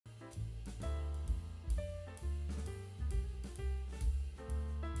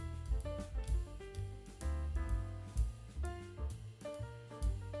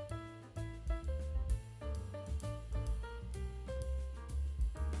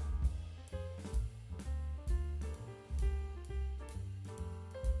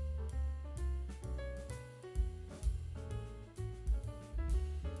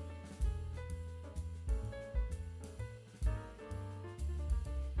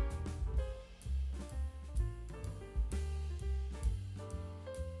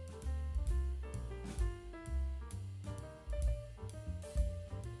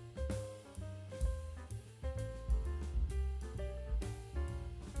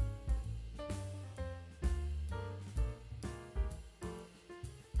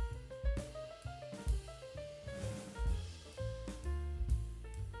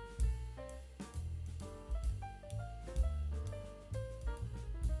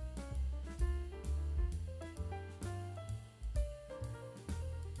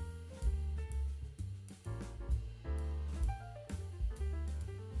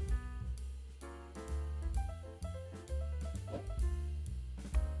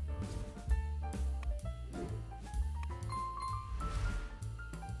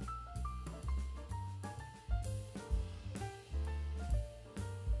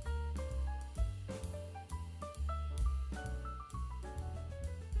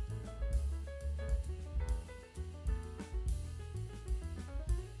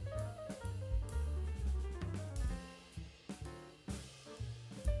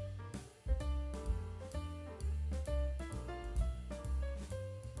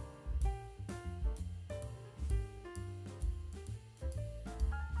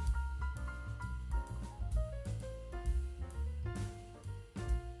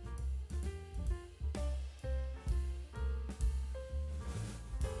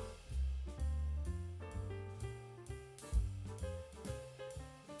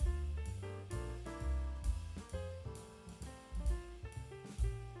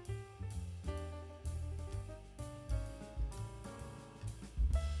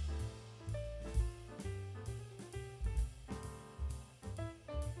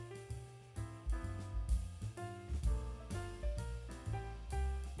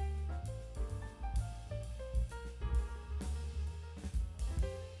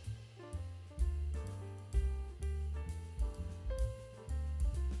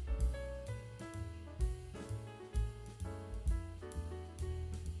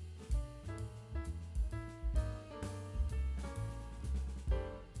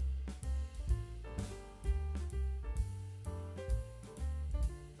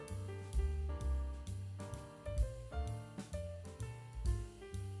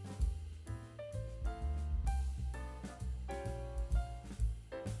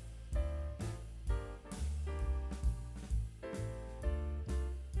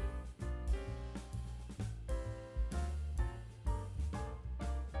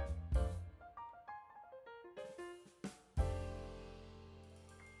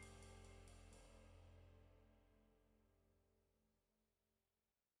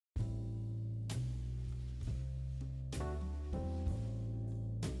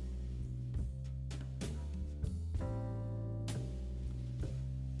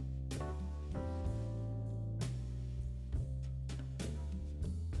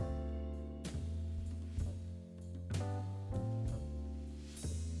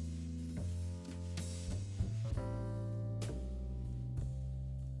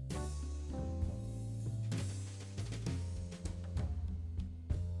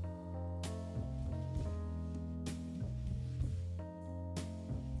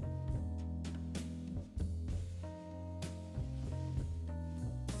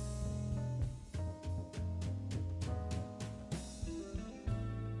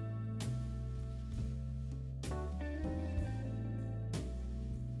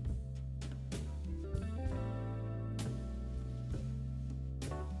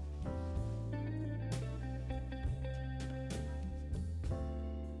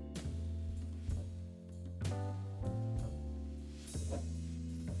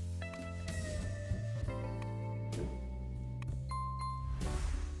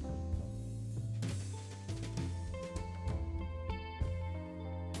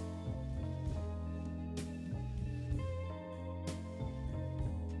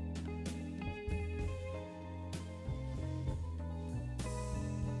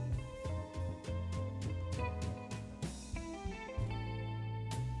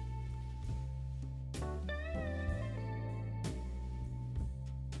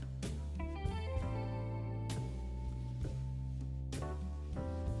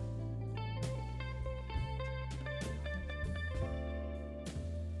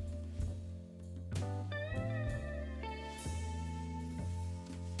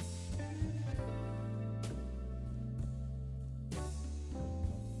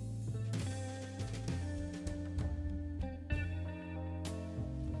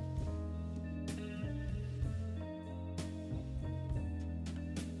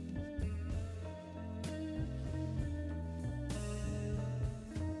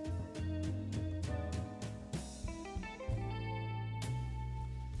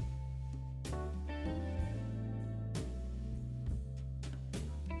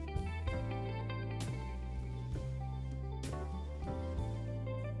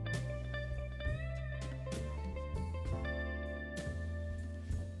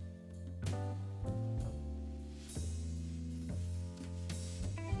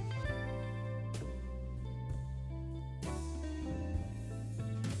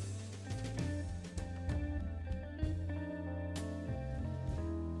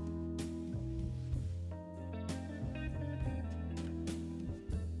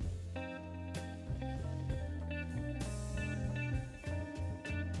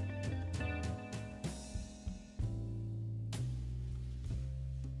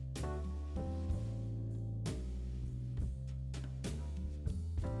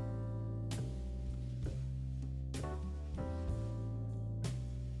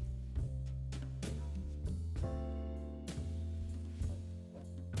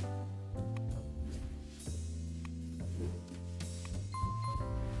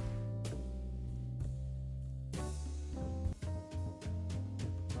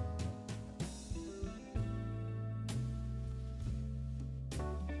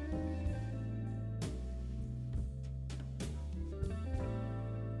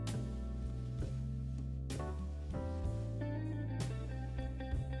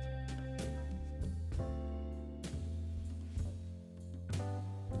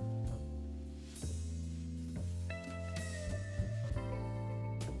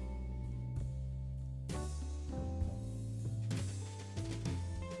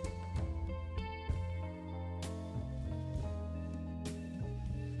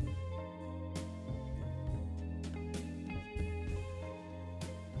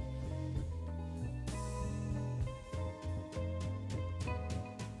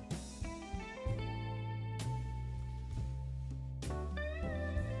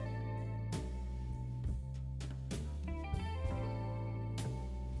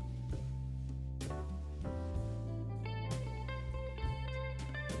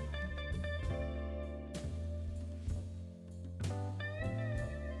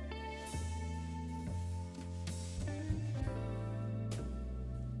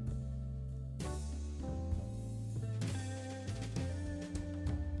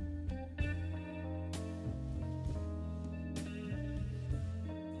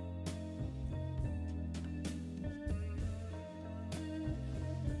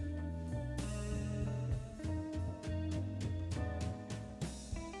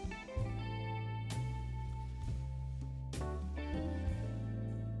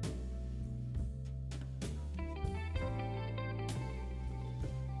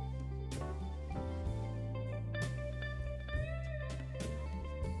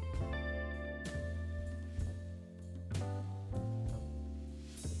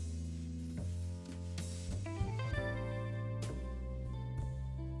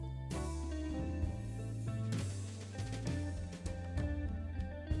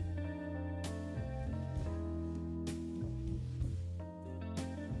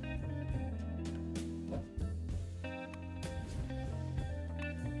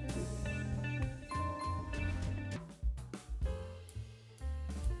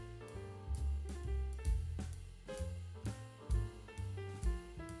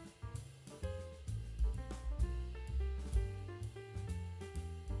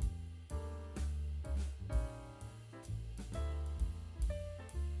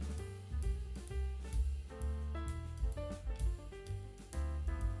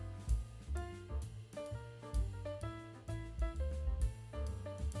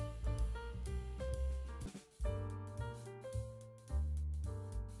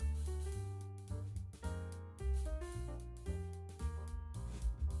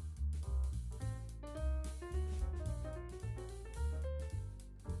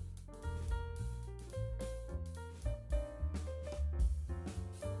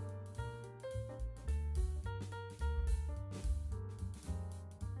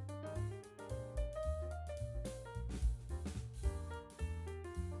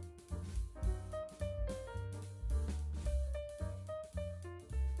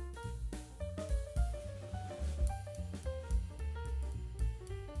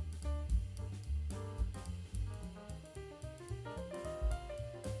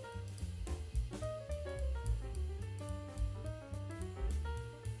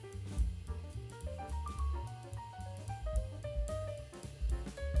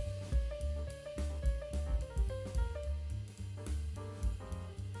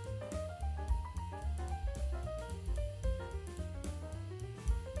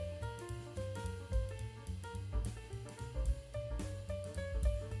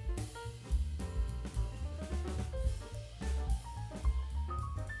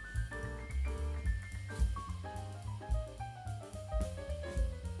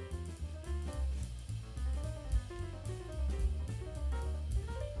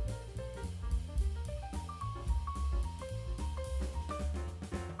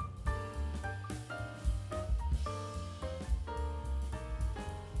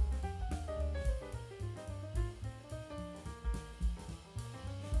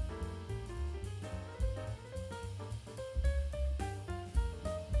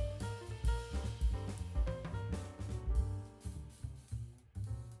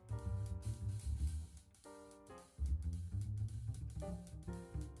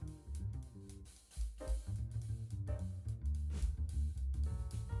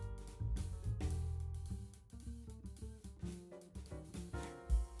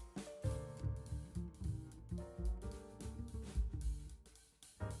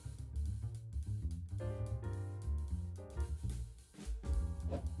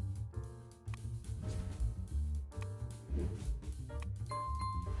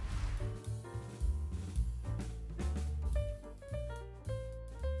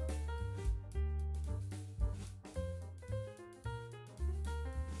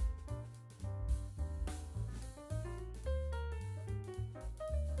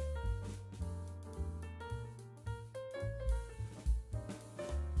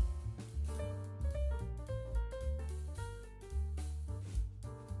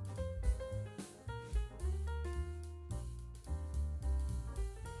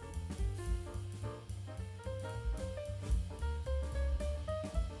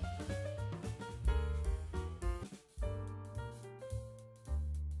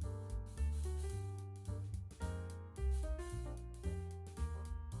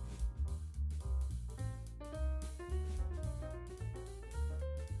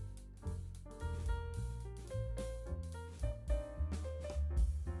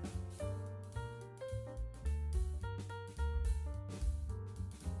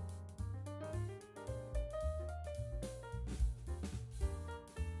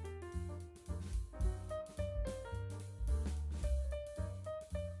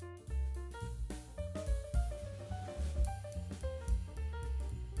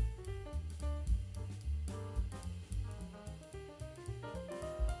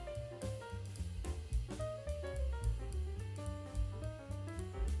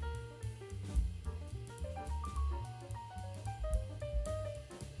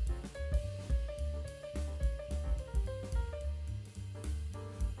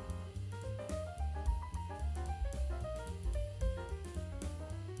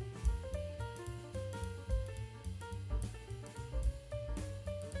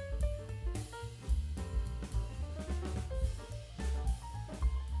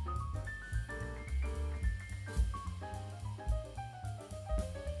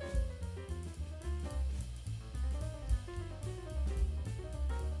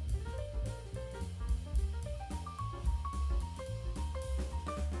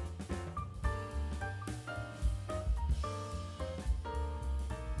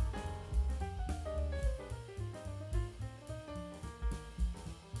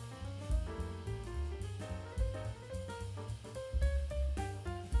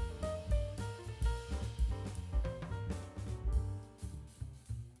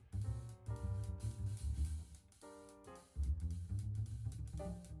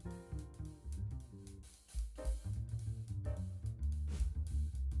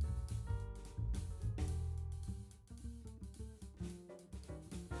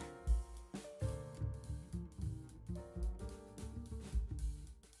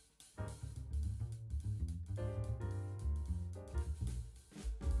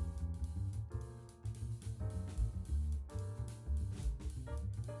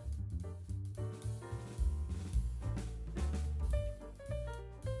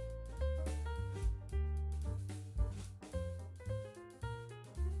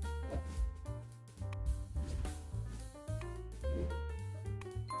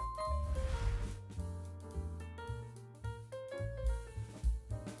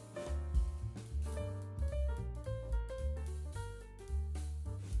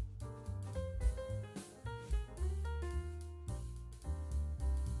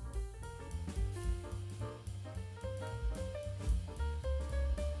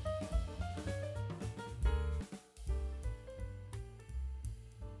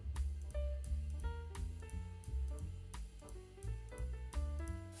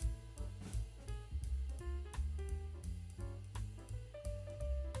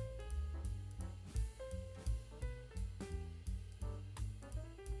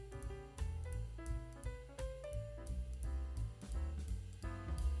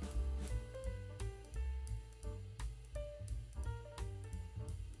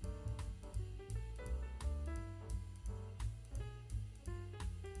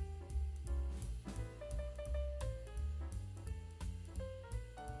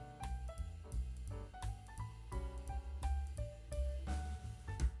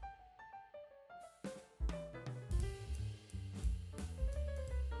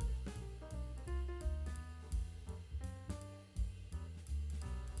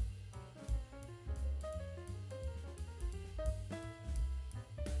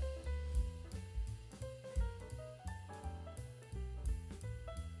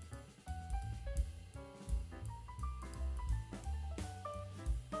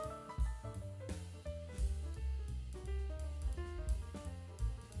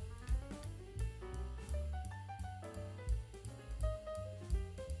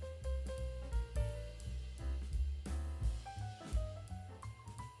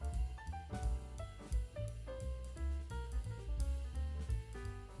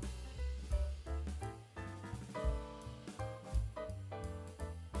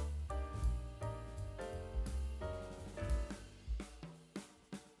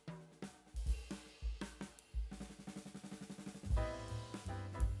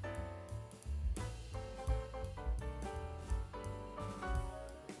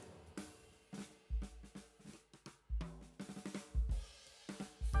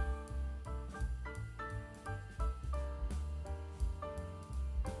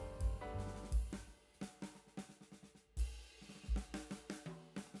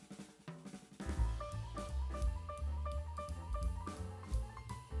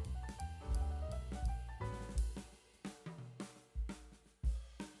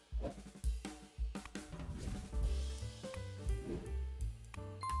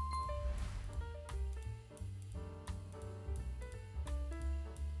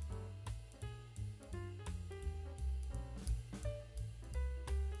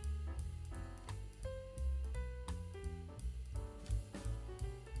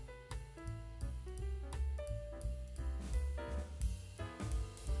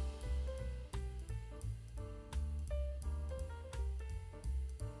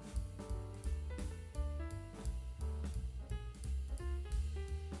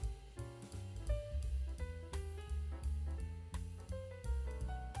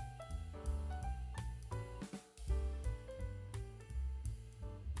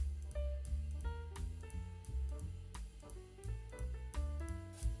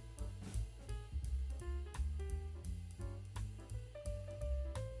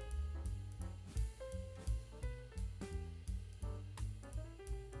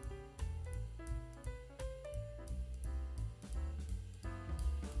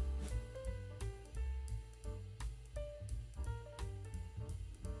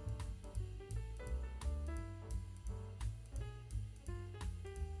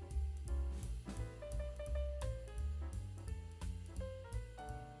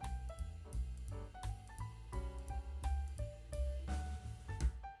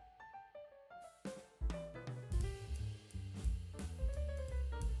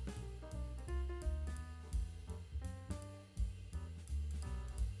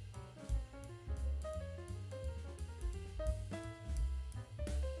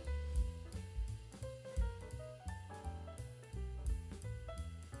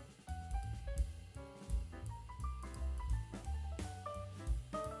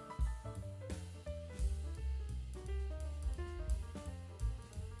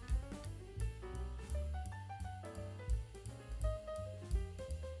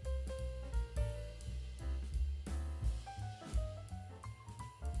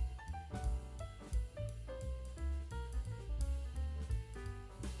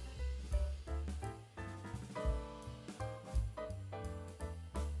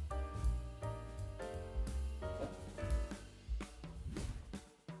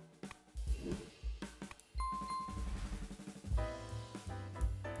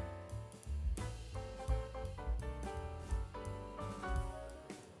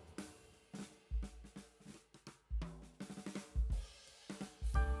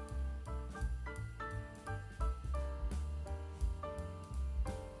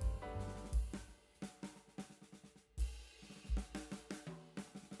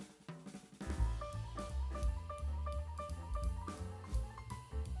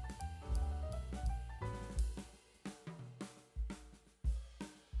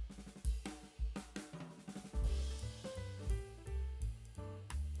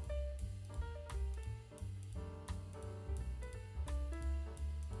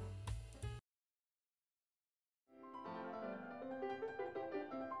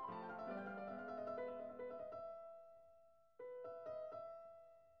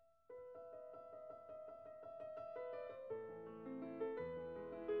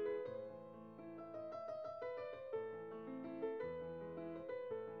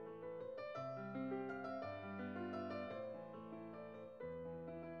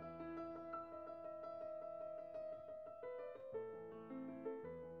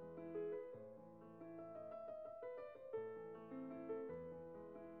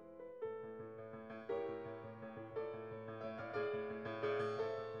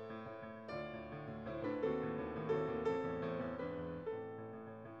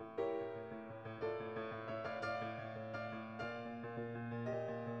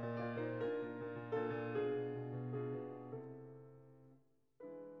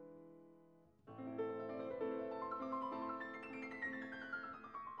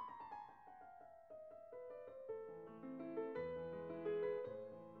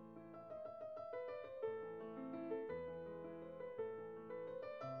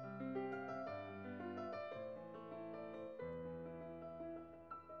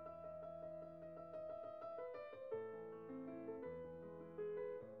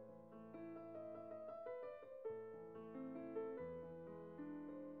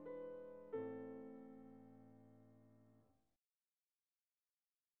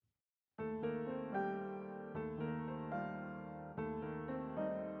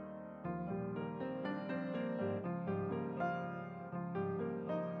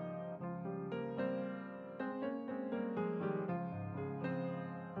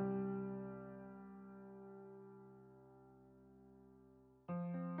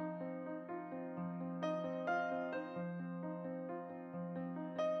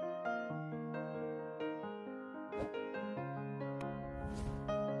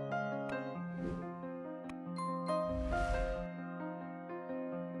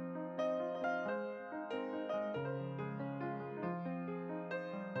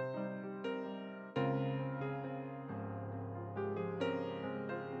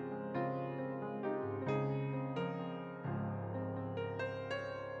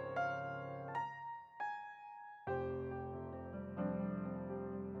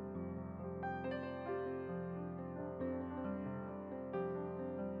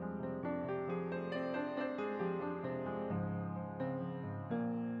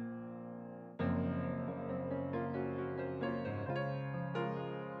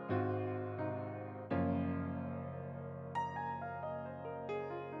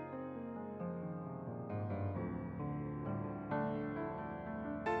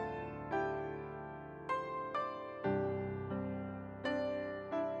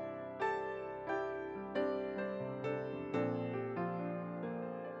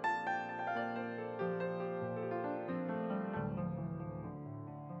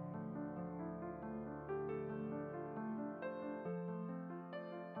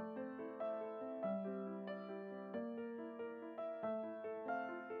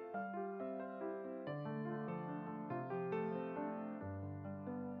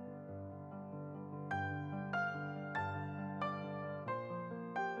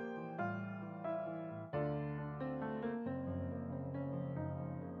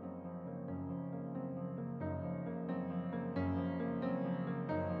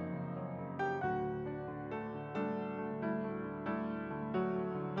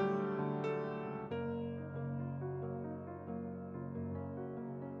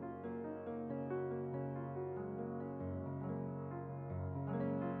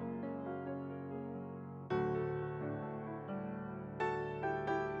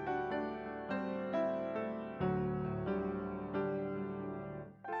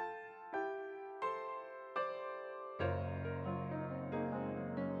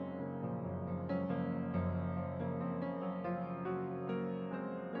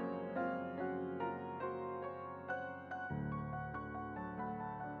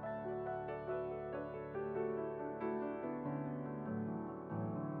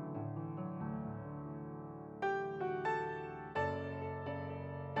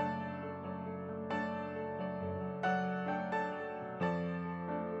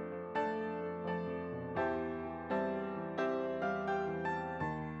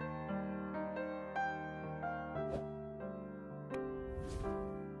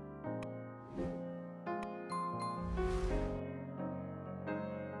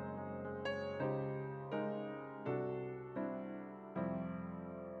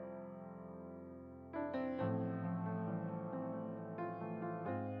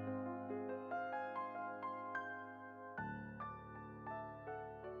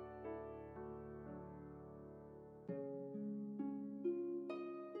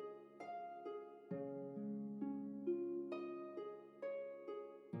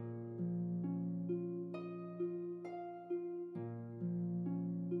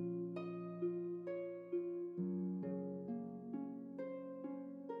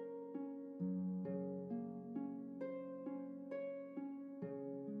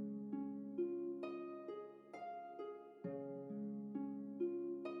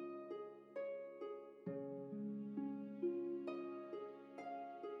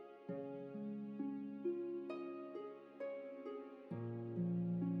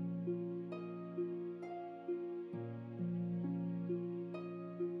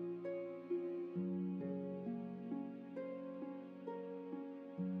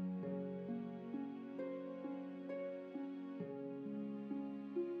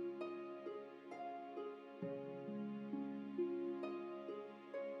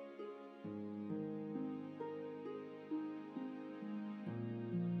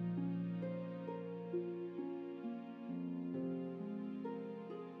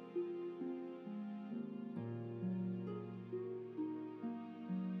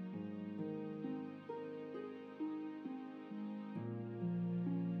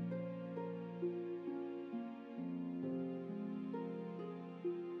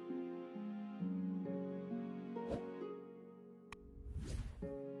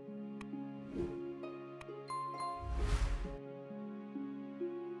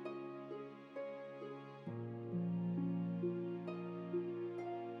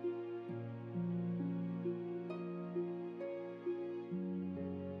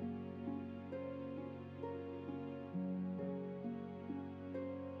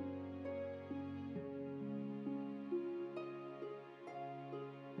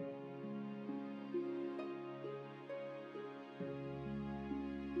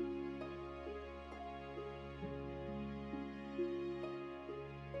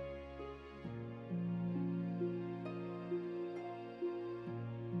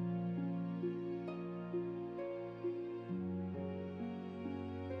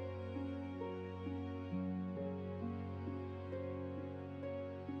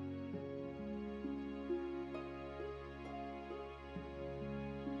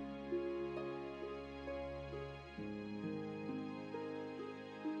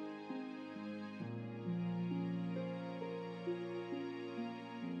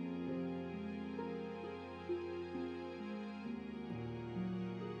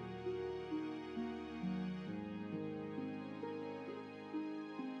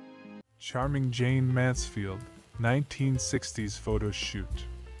Charming Jane Mansfield, 1960s photo shoot.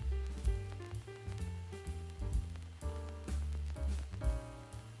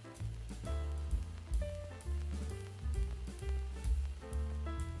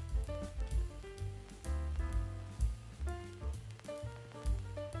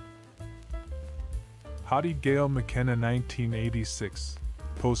 Hattie Gail McKenna, 1986,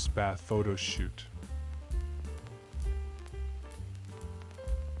 post-bath photo shoot.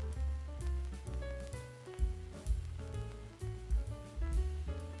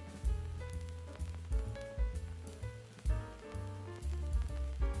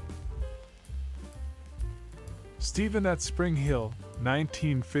 Stephen at Spring Hill,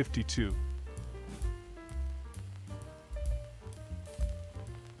 1952.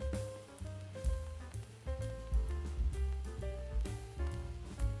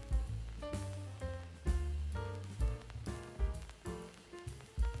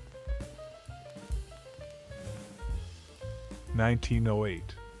 (1908)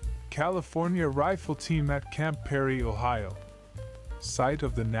 California Rifle Team at Camp Perry, Ohio, site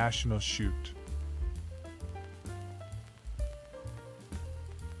of the national shoot.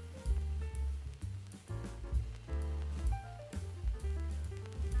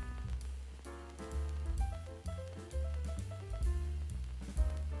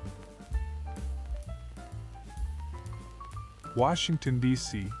 Washington,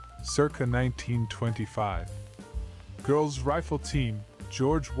 D.C., circa 1925. Girls Rifle Team,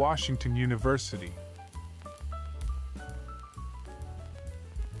 George Washington University.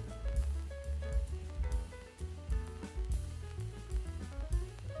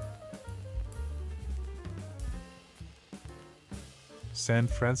 San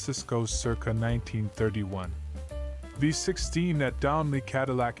Francisco, circa 1931. V-16 at Donnelly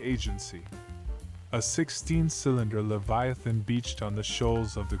Cadillac Agency. A 16-cylinder Leviathan beached on the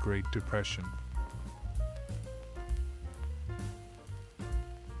shoals of the Great Depression.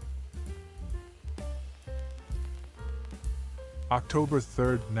 October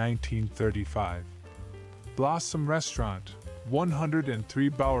 3, 1935. Blossom Restaurant, 103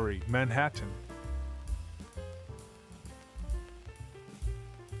 Bowery, Manhattan.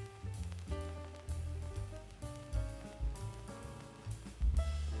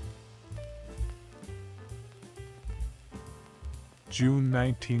 June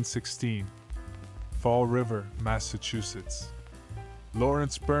 1916. Fall River, Massachusetts.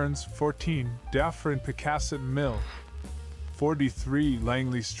 Lawrence Burns, 14, Daffer and Picasset Mill, 43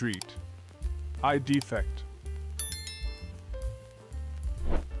 Langley Street. Eye defect.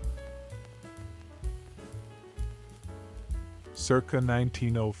 Circa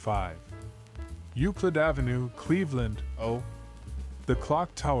 1905. Euclid Avenue, Cleveland, O. The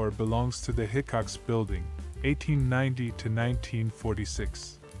clock tower belongs to the Hickox Building, 1890 to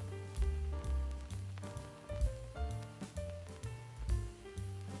 1946.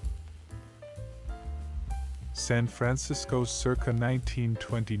 San Francisco, circa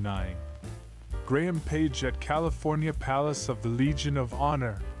 1929. Graham Page at California Palace of the Legion of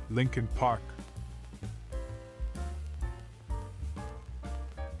Honor, Lincoln Park.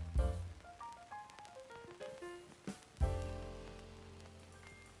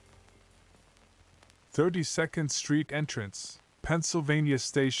 (32nd Street entrance, Pennsylvania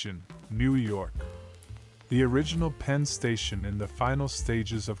Station, New York. The original Penn Station in the final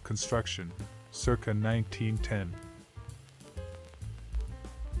stages of construction, circa 1910.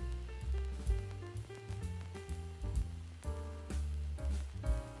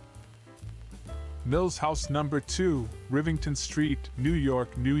 Mills House Number 2, Rivington Street, New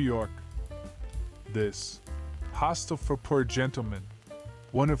York, New York. This hostel for poor gentlemen,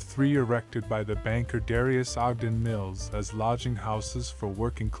 one of 3 erected by the banker Darius Ogden Mills as lodging houses for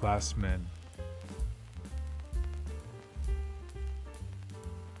working-class men.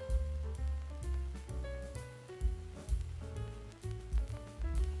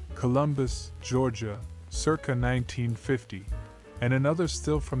 Columbus, Georgia, circa 1950, and another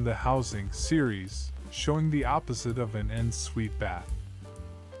still from the housing series, showing the opposite of an en-suite bath.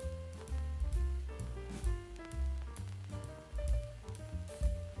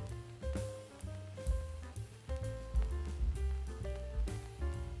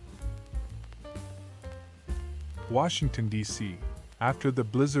 Washington, D.C., after the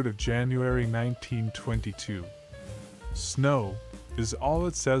blizzard of January 1922. Snow is all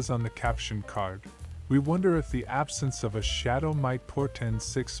it says on the caption card. We wonder if the absence of a shadow might portend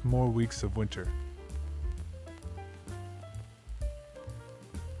 6 more weeks of winter.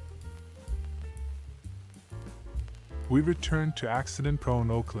 We return to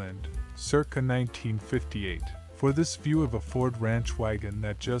accident-prone Oakland, circa 1958, for this view of a Ford ranch wagon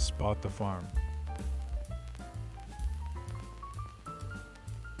that just bought the farm.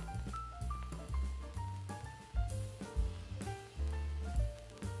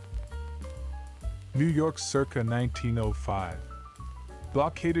 New York circa 1905.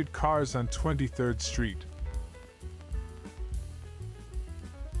 Blockaded cars on 23rd Street.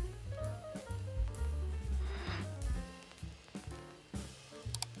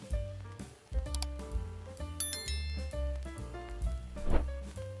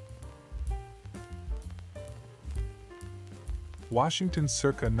 Washington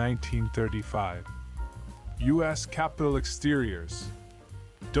circa 1935. U.S. Capitol exteriors.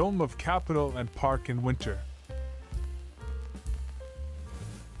 Dome of Capitol and Park in winter.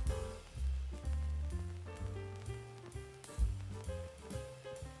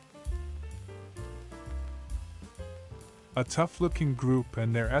 A tough-looking group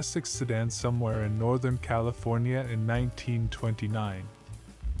and their Essex sedan somewhere in Northern California in 1929.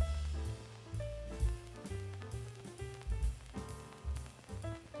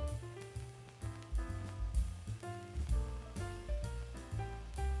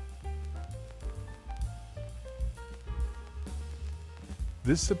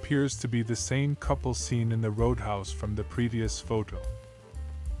 This appears to be the same couple seen in the roadhouse from the previous photo.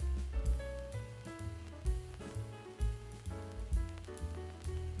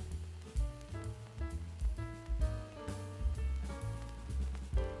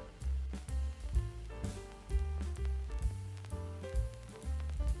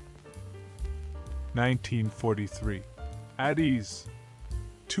 (1943) At ease.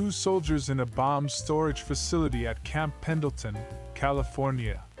 Two soldiers in a bomb storage facility at Camp Pendleton,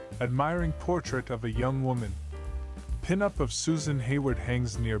 California. Admiring portrait of a young woman. Pin-up of Susan Hayward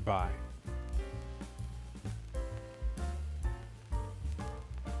hangs nearby.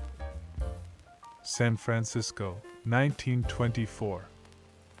 San Francisco, 1924.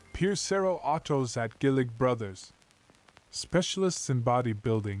 Piercero Autos at Gillig Brothers. Specialists in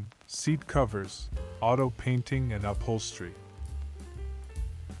bodybuilding, seat covers, auto painting and upholstery.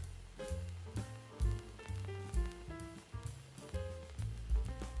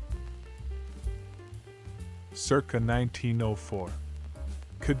 Circa 1904.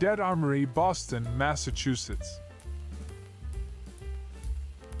 Cadet Armory, Boston, Massachusetts.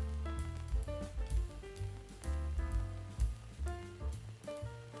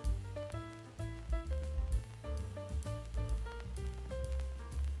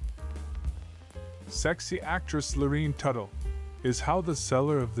 Sexy actress Lorene Tuttle is how the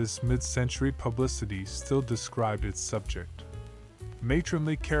seller of this mid-century publicity still described its subject.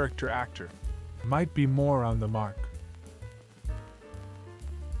 Matronly character actor. Might be more on the mark.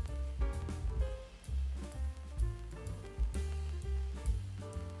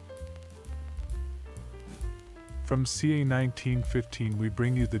 From CA 1915 we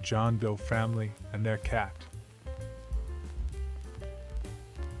bring you the John Doe family and their cat.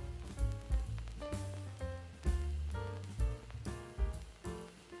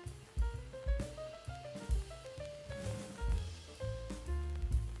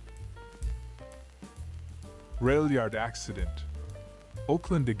 Rail yard accident.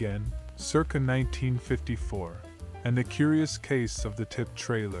 Oakland again, circa 1954, and the curious case of the tipped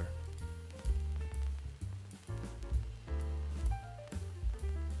trailer.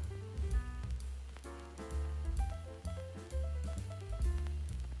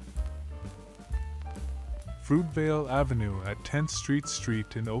 Fruitvale Avenue at 10th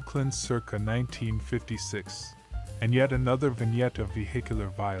Street in Oakland circa 1956, and yet another vignette of vehicular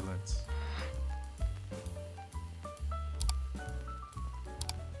violence.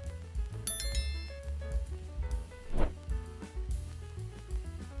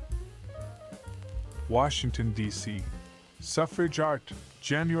 Washington, D.C. Suffrage Art,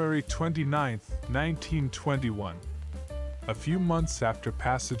 January 29, 1921. A few months after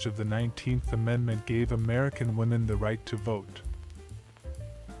passage of the 19th Amendment gave American women the right to vote.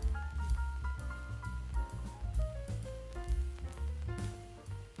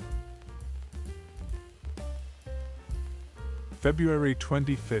 February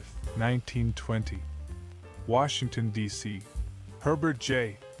 25, 1920. Washington, D.C. Herbert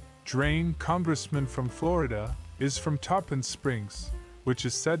J. Drain, congressman from Florida, is from Tarpon Springs, which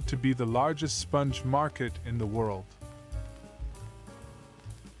is said to be the largest sponge market in the world.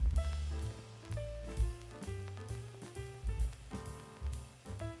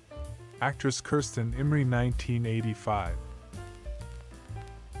 Actress Kirsten Imrie, 1985.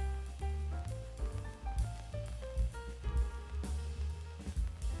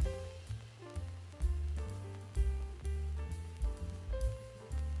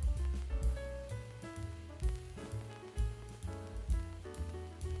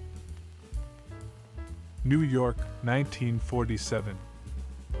 New York, 1947.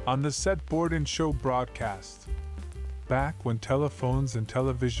 On the set board and show broadcast. Back when telephones and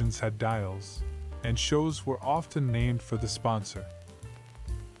televisions had dials, and shows were often named for the sponsor.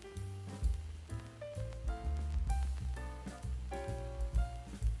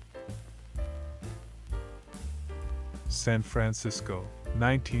 San Francisco,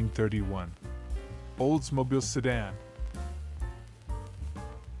 1931. Oldsmobile sedan.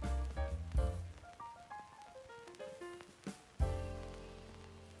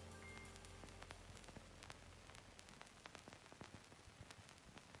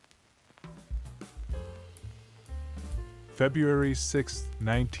 February 6,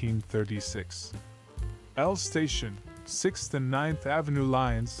 1936. L Station, 6th and 9th Avenue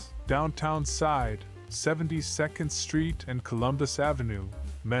lines, downtown side, 72nd Street and Columbus Avenue,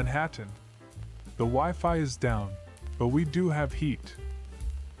 Manhattan. The Wi-Fi is down, but we do have heat.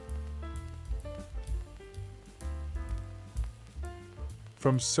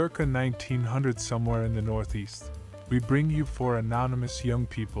 From circa 1900 somewhere in the Northeast, we bring you four anonymous young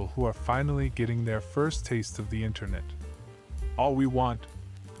people who are finally getting their first taste of the internet. All we want,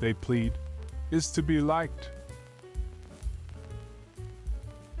 they plead, is to be liked.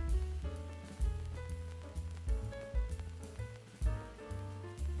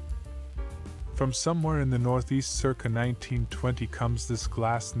 From somewhere in the Northeast circa 1920 comes this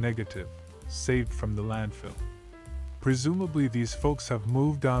glass negative, saved from the landfill. Presumably these folks have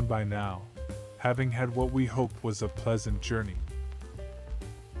moved on by now, having had what we hope was a pleasant journey.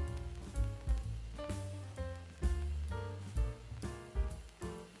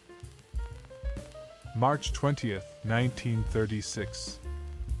 March 20th, 1936.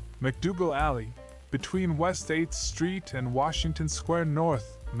 McDougal Alley, between West 8th Street and Washington Square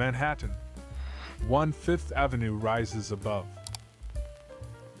North, Manhattan. 1/5th Avenue rises above.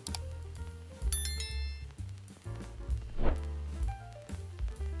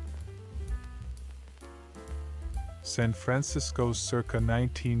 San Francisco circa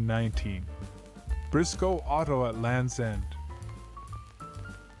 1919. Briscoe Auto at Land's End.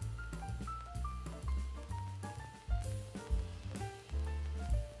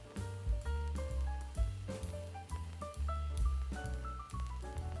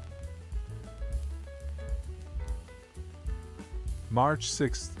 March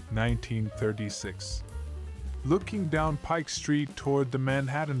 6, 1936. Looking down Pike Street toward the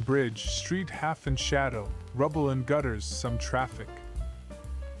Manhattan Bridge, street half in shadow, rubble and gutters, some traffic.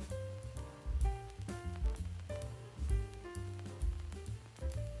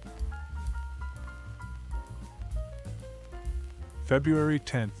 February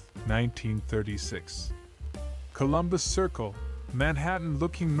 10th, 1936. Columbus Circle, Manhattan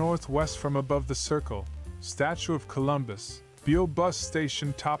looking northwest from above the circle, Statue of Columbus, Beale bus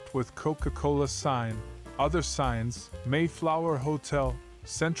station topped with Coca-Cola sign, other signs, Mayflower Hotel,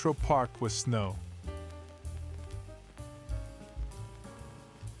 Central Park with snow.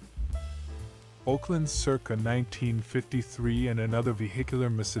 Oakland circa 1953 and another vehicular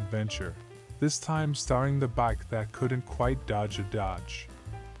misadventure, this time starring the bike that couldn't quite dodge a Dodge.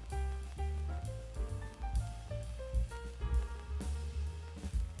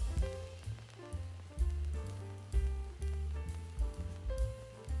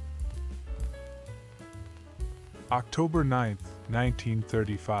 October 9th,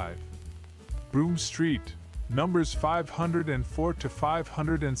 1935. Broome Street, numbers 504 to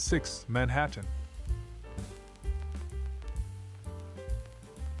 506, Manhattan.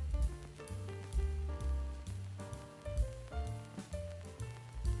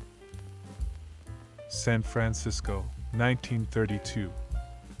 San Francisco, 1932.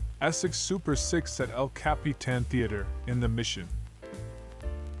 Essex Super 6 at El Capitan Theater in the Mission.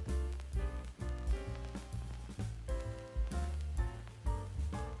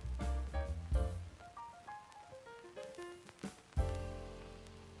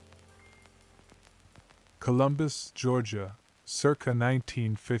 Columbus, Georgia, circa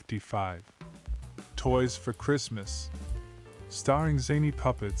 1955. Toys for Christmas. Starring zany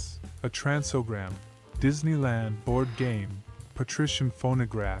puppets, a transogram, Disneyland board game, patrician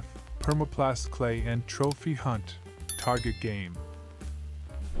phonograph, permaplast clay and trophy hunt, Target game.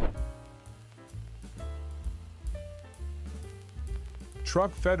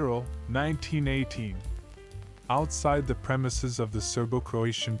 Truck Federal, 1918. Outside the premises of the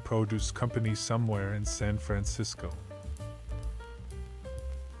Serbo-Croatian Produce Company somewhere in San Francisco.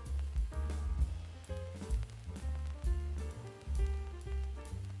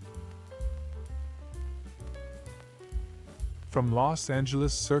 From Los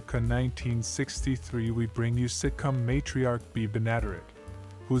Angeles circa 1963 we bring you sitcom matriarch Bea Benaderet,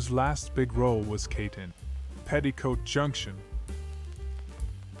 whose last big role was Kate in Petticoat Junction.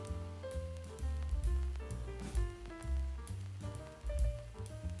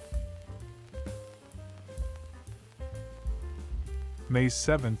 May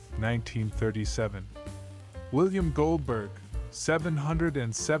 7, 1937. William Goldberg,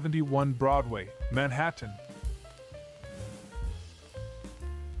 771 Broadway, Manhattan.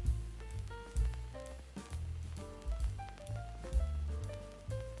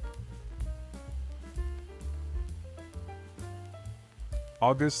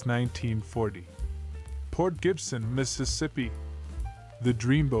 August 1940. Port Gibson, Mississippi. The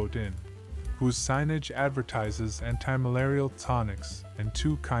Dreamboat Inn, whose signage advertises anti-malarial tonics and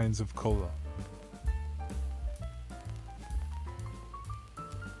 2 kinds of cola.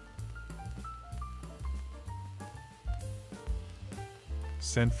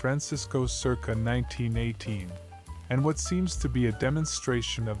 San Francisco circa 1918, and what seems to be a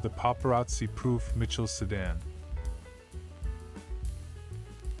demonstration of the paparazzi-proof Mitchell sedan.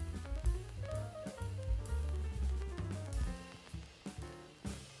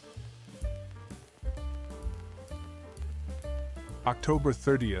 October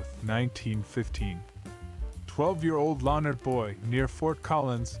 30th, 1915. 12-year-old Leonard boy near Fort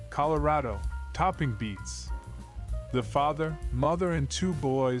Collins, Colorado, topping beats. The father, mother, and 2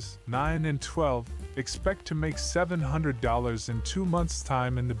 boys, 9 and 12, expect to make $700 in 2 months'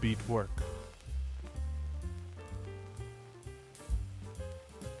 time in the beat work.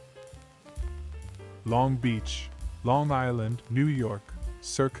 Long Beach, Long Island, New York,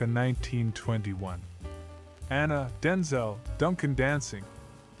 circa 1921. Anna, Denzel, Duncan dancing.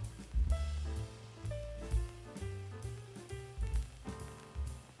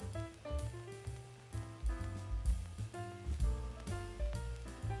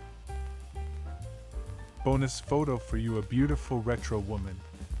 Bonus photo for you, a beautiful retro woman.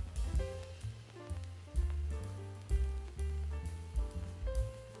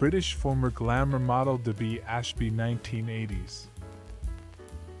 British former glamour model Debbie Ashby, 1980s.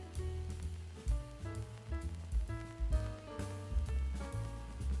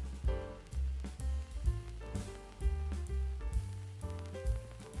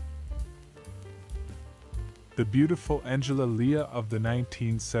 The beautiful Angela Leah of the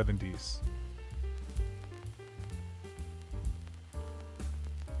 1970s.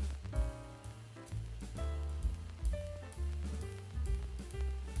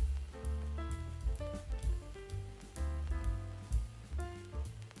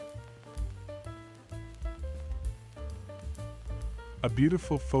 A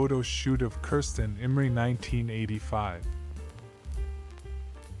beautiful photo shoot of Kirsten Imrie, 1985.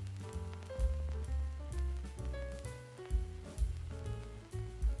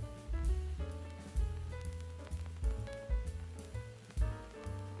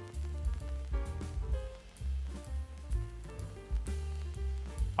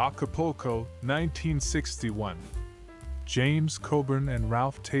 Acapulco, 1961. James Coburn and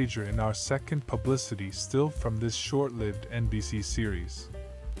Ralph Tager in our second publicity still from this short-lived NBC series.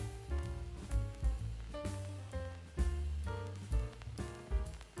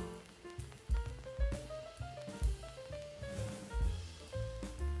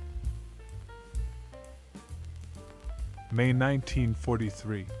 May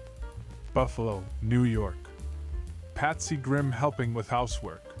 1943. Buffalo, New York. Patsy Grimm helping with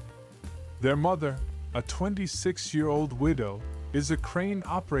housework. Their mother, a 26-year-old widow, is a crane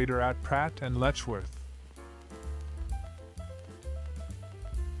operator at Pratt & Letchworth.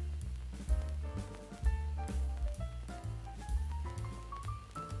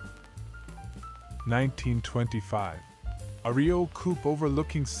 (1925). A Rio coupe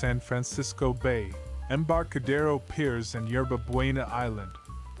overlooking San Francisco Bay, Embarcadero Piers and Yerba Buena Island.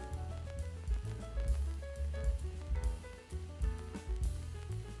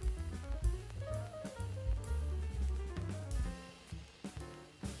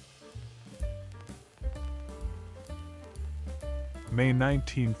 May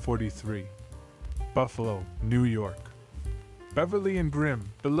 1943. Buffalo, New York. Beverly and Grimm,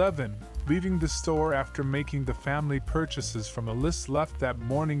 11, leaving the store after making the family purchases from a list left that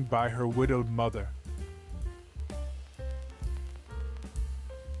morning by her widowed mother.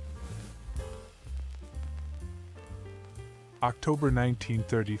 October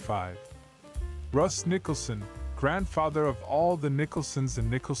 1935. Russ Nicholson, grandfather of all the Nicholsons in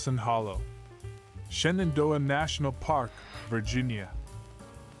Nicholson Hollow, Shenandoah National Park, Virginia.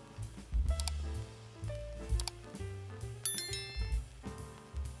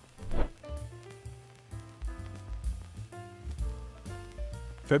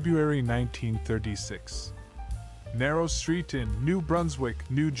 February 1936. Narrow Street in New Brunswick,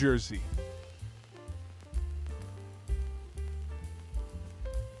 New Jersey.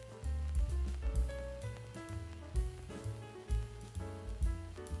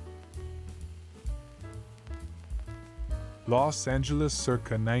 Los Angeles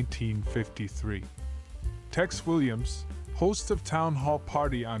circa 1953. Tex Williams, host of Town Hall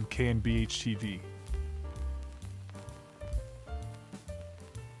Party on KNBH-TV.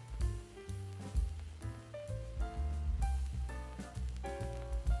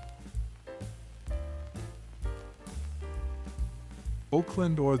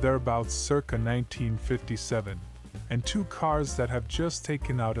 Oakland or thereabouts circa 1957, and two cars that have just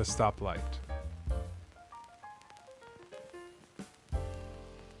taken out a stoplight.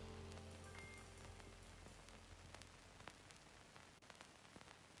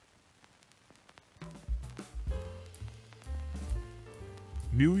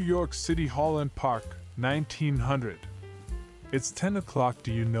 New York City Hall and Park, 1900. It's 10 o'clock.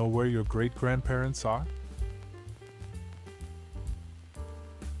 Do you know where your great-grandparents are?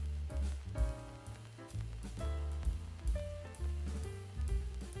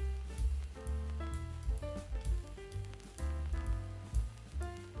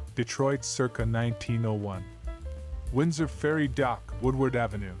 Detroit circa 1901. Windsor Ferry Dock, Woodward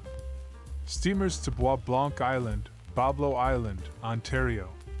Avenue. Steamers to Bois Blanc Island, Boblo Island, Ontario.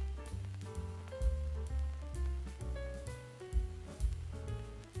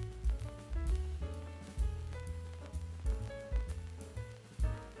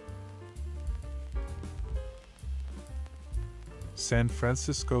 San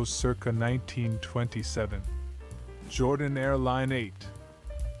Francisco circa 1927. Jordan Airline 8.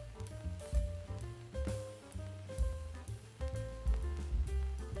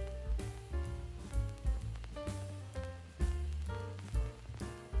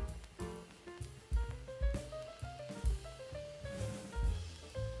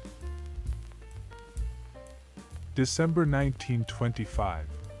 December 1925.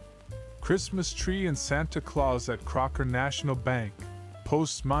 Christmas tree and Santa Claus at Crocker National Bank,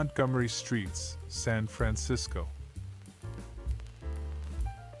 Post Montgomery Streets, San Francisco.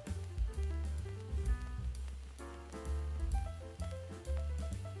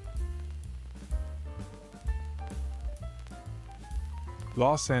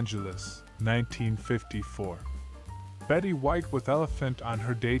 Los Angeles, 1954. Betty White with elephant on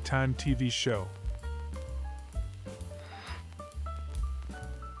her daytime TV show.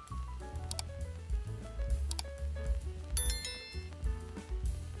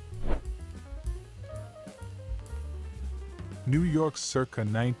 New York circa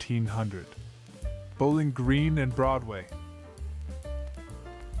 1900. Bowling Green and Broadway.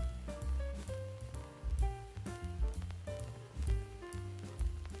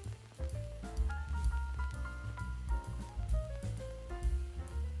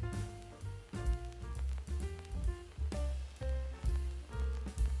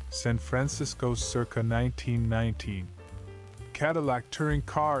 San Francisco circa 1919. Cadillac touring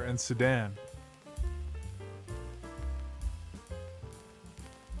car and sedan.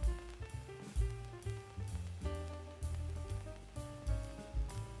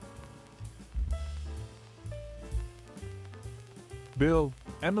 Bill,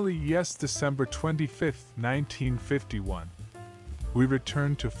 Emily, yes, December 25th, 1951. We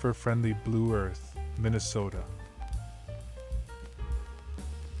returned to fur-friendly Blue Earth, Minnesota.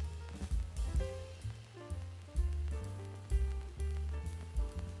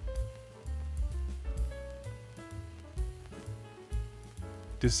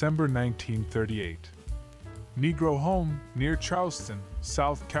 December 1938. Negro home near Charleston,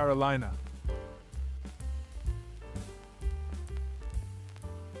 South Carolina.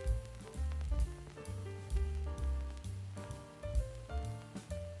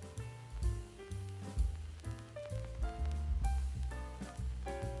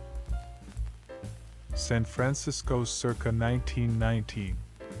 San Francisco circa 1919.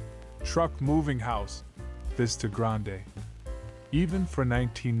 Truck moving house, Vista Grande. Even for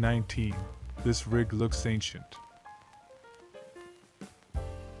 1919, this rig looks ancient.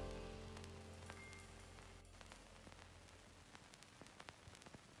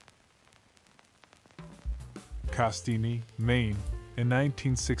 Castine, Maine, in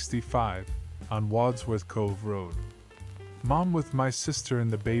 1965, on Wadsworth Cove Road. Mom with my sister in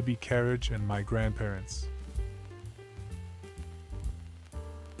the baby carriage and my grandparents.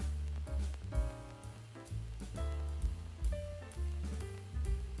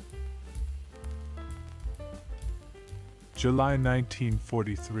 July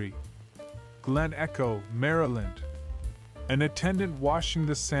 1943. Glen Echo, Maryland. An attendant washing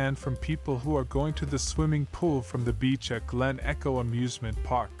the sand from people who are going to the swimming pool from the beach at Glen Echo Amusement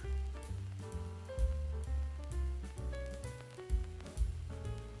Park.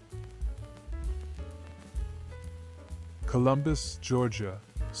 Columbus, Georgia,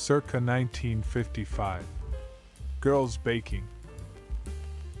 circa 1955. Girls baking.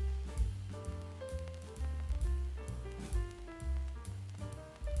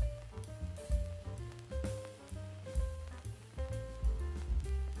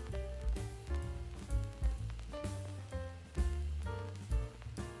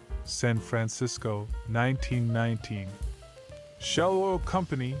 San Francisco, 1919. Shell Oil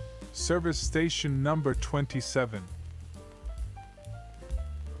Company, service station number 27.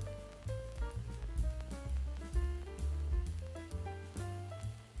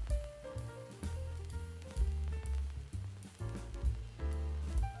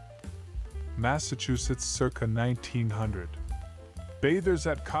 Massachusetts circa 1900. Bathers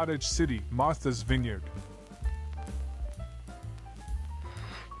at Cottage City, Martha's Vineyard.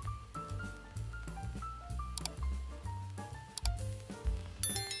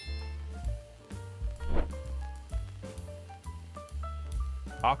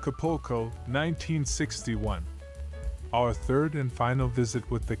 Acapulco, 1961. Our third and final visit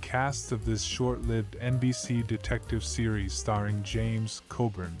with the cast of this short-lived NBC detective series starring James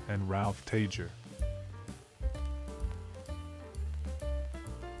Coburn and Ralph Tager.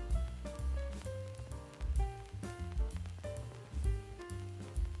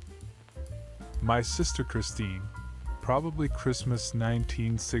 My sister Christine, probably Christmas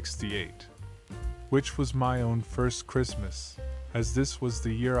 1968, which was my own first Christmas, as this was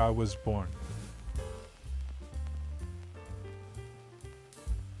the year I was born.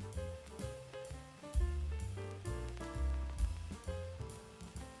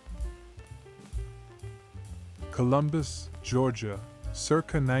 Columbus, Georgia,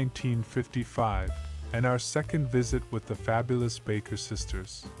 circa 1955, and our second visit with the fabulous Baker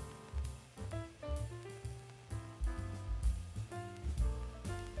sisters.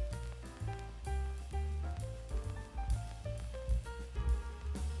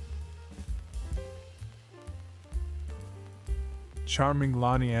 Charming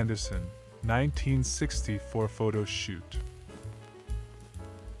Lonnie Anderson, 1964 photo shoot.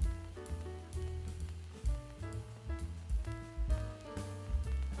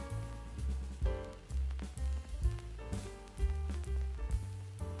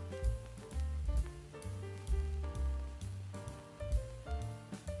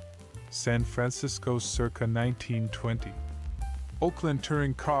 San Francisco circa 1920. Oakland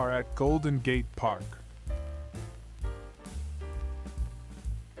touring car at Golden Gate Park.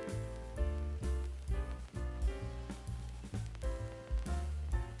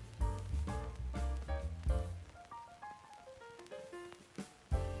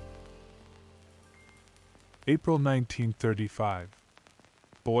 April 1935.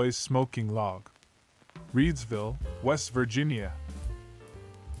 Boys Smoking Log. Reidsville, West Virginia.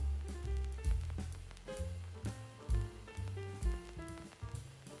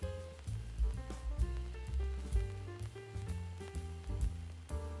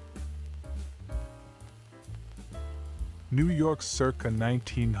 New York circa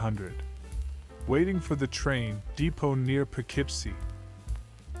 1900. Waiting for the train, depot near Poughkeepsie.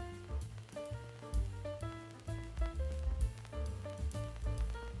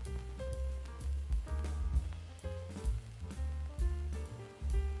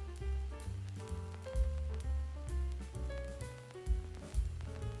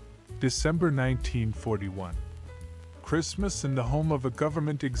 December 1941. Christmas in the home of a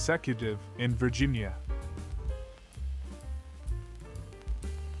government executive in Virginia.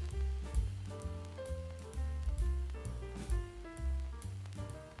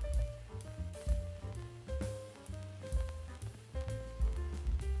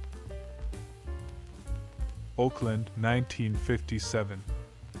 Oakland, 1957.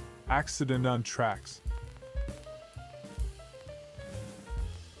 Accident on tracks.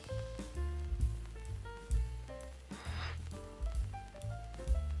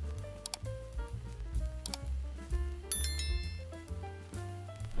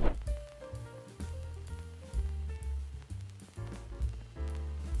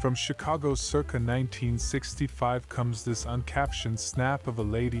 From Chicago circa 1965 comes this uncaptioned snap of a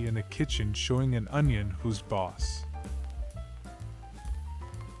lady in a kitchen showing an onion who's boss.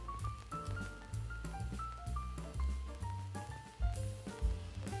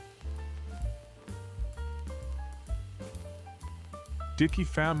 Dickey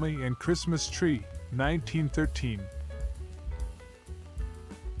Family and Christmas Tree, 1913.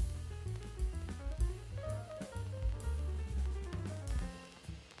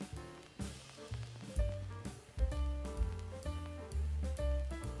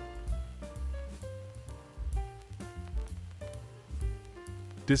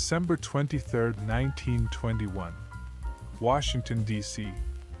 December 23, 1921. Washington, D.C.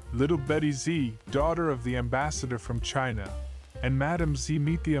 Little Betty Z, daughter of the ambassador from China, and Madame Z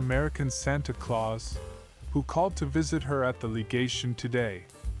meet the American Santa Claus, who called to visit her at the legation today.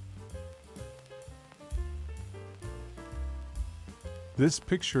 This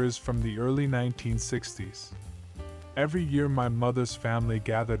picture is from the early 1960s. Every year my mother's family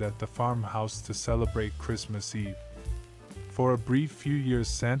gathered at the farmhouse to celebrate Christmas Eve. For a brief few years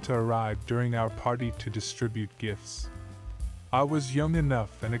Santa arrived during our party to distribute gifts. I was young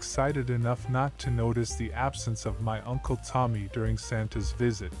enough and excited enough not to notice the absence of my Uncle Tommy during Santa's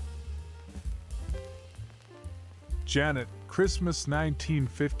visit. Janet, Christmas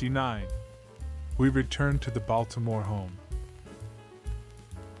 1959. We returned to the Baltimore home.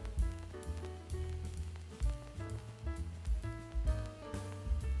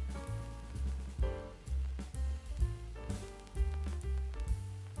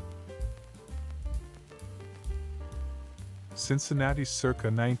 Cincinnati circa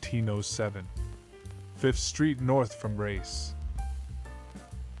 1907. 5th Street north from Race.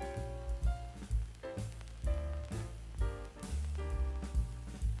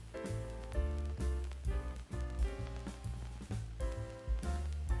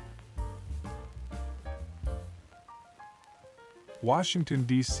 Washington,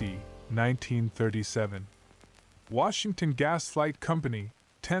 D.C., 1937. Washington Gas Light Company,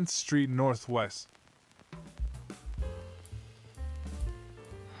 10th Street Northwest.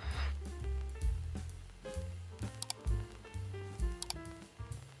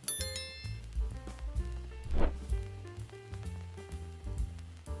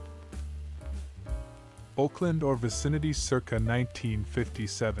 Oakland or vicinity circa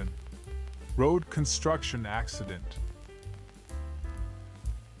 1957. Road construction accident.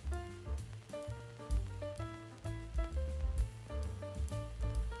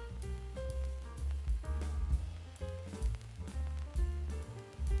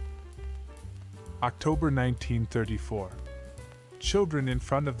 October 1934. Children in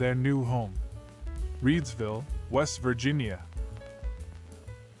front of their new home. Reidsville, West Virginia.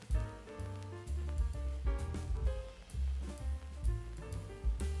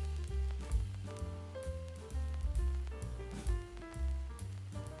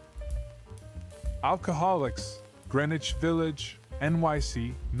 Alcoholics, Greenwich Village,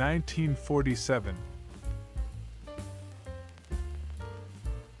 NYC, 1947.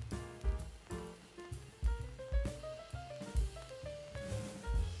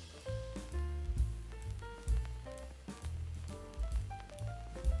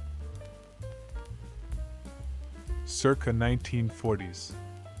 Circa 1940s.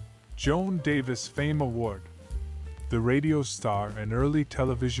 Joan Davis Fame Award. The radio star and early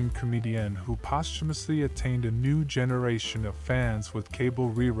television comedian who posthumously attained a new generation of fans with cable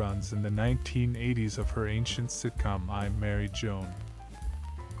reruns in the 1980s of her ancient sitcom I'm Mary Joan.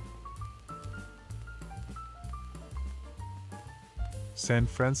 San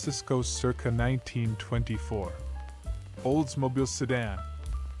Francisco circa 1924. Oldsmobile sedan.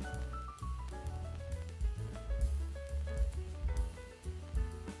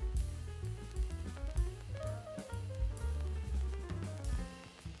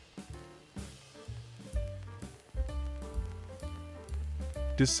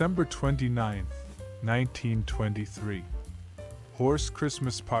 December 29, 1923. Horse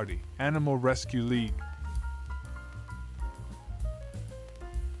Christmas Party, Animal Rescue League.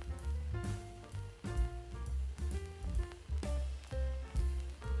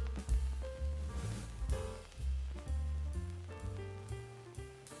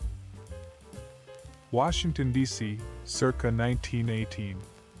 Washington, D.C., circa 1918.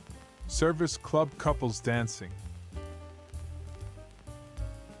 Service Club Couples Dancing.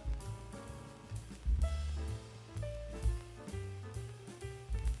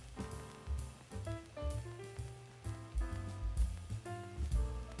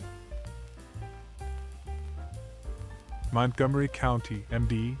 Montgomery County,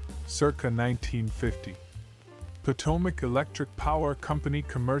 MD, circa 1950. Potomac Electric Power Company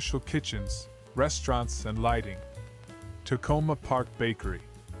Commercial Kitchens, Restaurants and Lighting. Tacoma Park Bakery.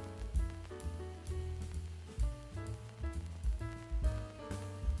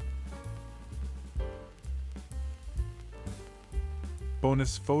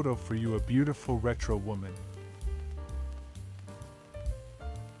 Bonus photo for you, a beautiful retro woman.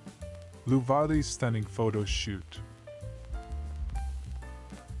 Lou Varley's stunning photo shoot.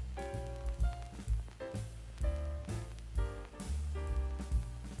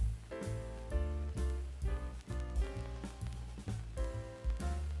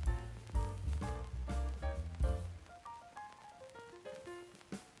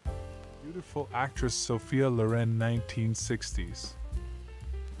 Beautiful actress Sophia Loren, 1960s.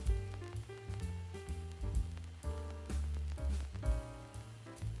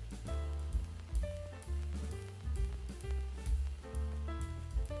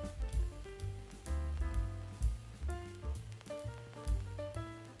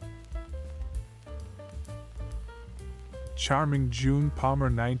 Charming June Palmer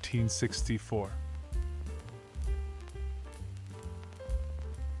 1964.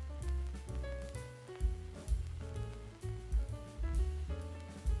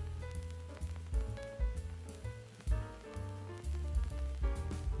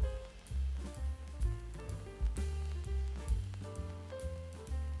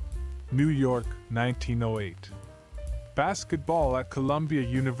 New York, 1908. Basketball at Columbia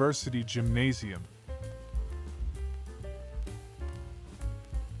University Gymnasium.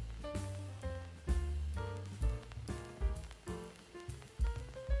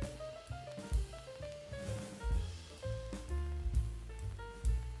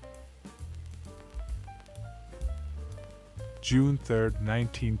 June 3,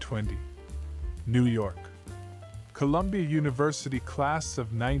 1920. New York. Columbia University Class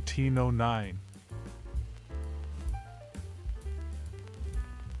of 1909.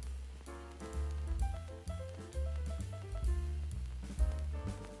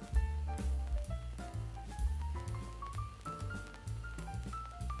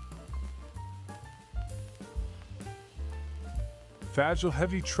 Fagel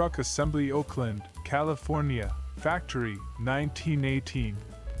Heavy Truck Assembly Oakland, California, Factory, 1918.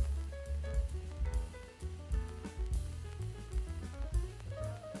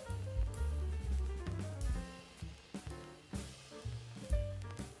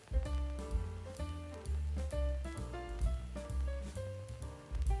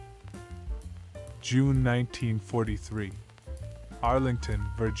 June 1943. Arlington,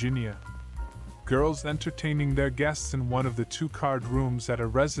 Virginia. Girls entertaining their guests in one of the two-card rooms at a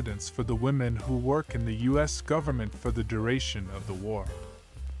residence for the women who work in the U.S. government for the duration of the war.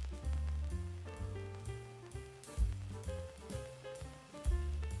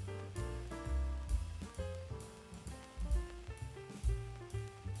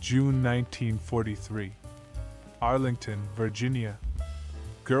 June 1943. Arlington, Virginia.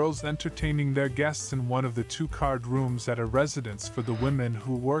 Girls entertaining their guests in one of the two-card rooms at a residence for the women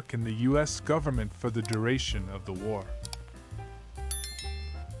who work in the U.S. government for the duration of the war.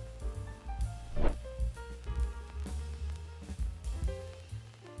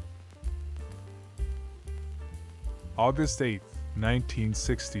 August 8,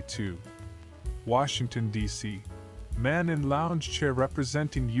 1962. Washington, D.C. Man in lounge chair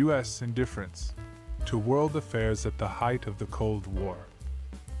representing U.S. indifference to world affairs at the height of the Cold War.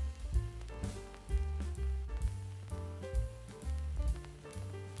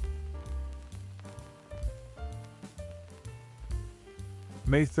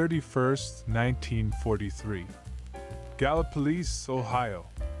 May 31, 1943. Gallipolis, Ohio.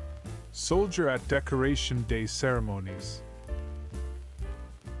 Soldier at Decoration Day ceremonies.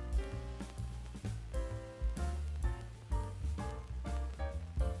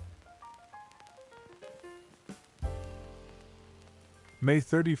 May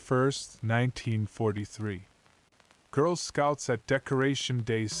 31, 1943. Girl Scouts at Decoration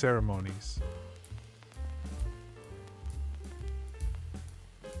Day ceremonies.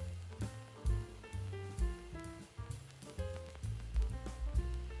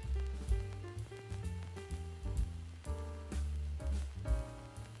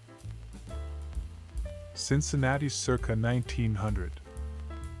 Cincinnati circa 1900.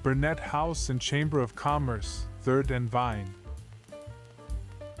 Burnett House and Chamber of Commerce, 3rd and Vine.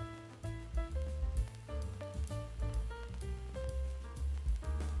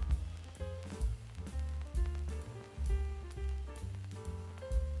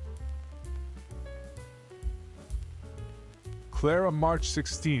 Clara, March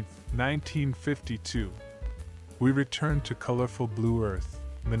 16, 1952. We return to colorful Blue Earth,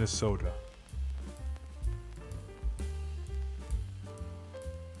 Minnesota.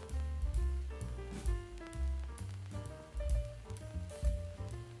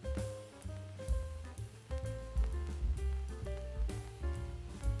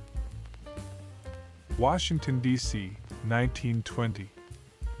 Washington, D.C., 1920.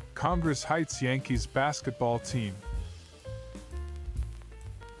 Congress Heights Yankees basketball team.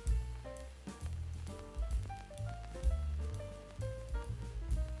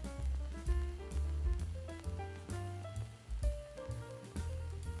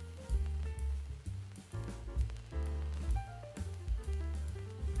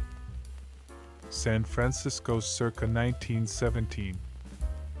 San Francisco circa 1917.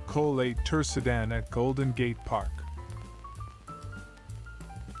 Collate Tour Sedan at Golden Gate Park.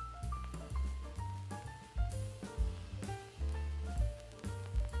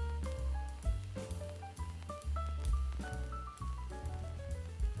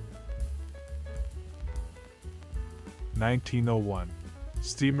 (1901)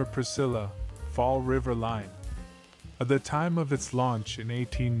 Steamer Priscilla, Fall River Line. at the time of its launch in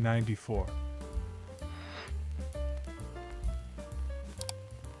 1894.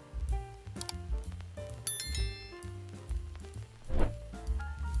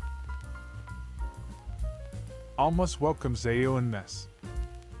 Almost welcomes AONS.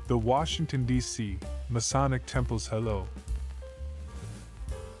 The Washington, D.C. Masonic Temple's Hello.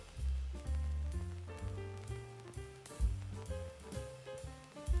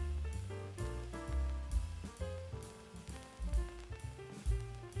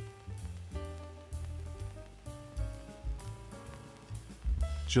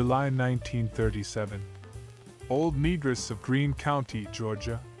 July 1937. Old Negress of Greene County,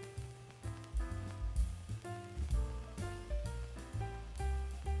 Georgia.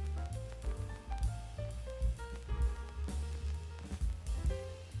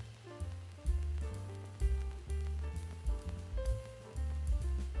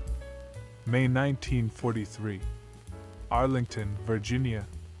 May 1943. Arlington, Virginia.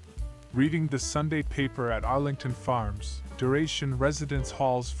 Reading the Sunday paper at Arlington Farms, duration residence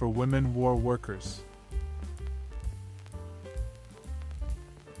halls for women war workers.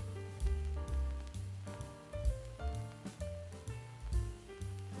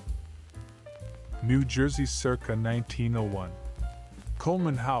 New Jersey circa 1901.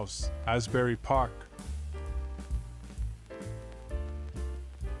 Coleman House, Asbury Park.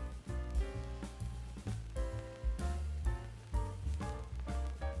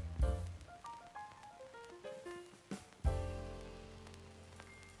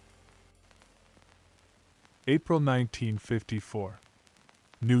 April 1954.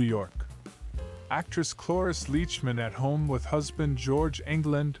 New York. Actress Cloris Leachman at home with husband George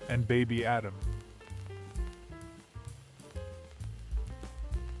England and baby Adam.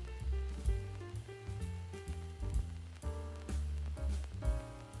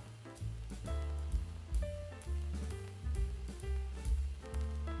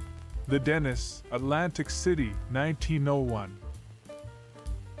 The Dennis, Atlantic City, 1901.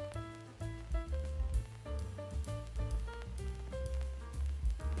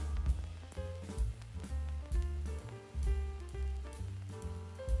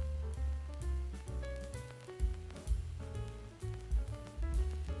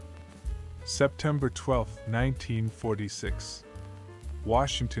 September 12, 1946.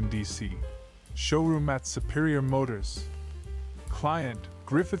 Washington, D.C. Showroom at Superior Motors. Client,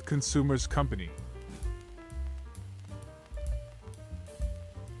 Griffith Consumers Company.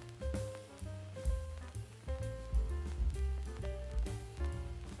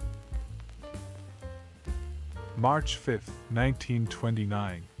 March 5,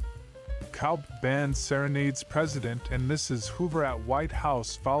 1929. Kalb Band serenades President and Mrs. Hoover at White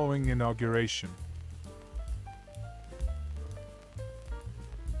House following inauguration.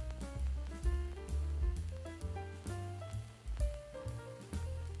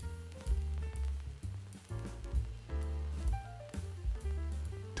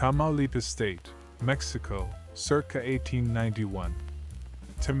 Tamaulipas State, Mexico, circa 1891.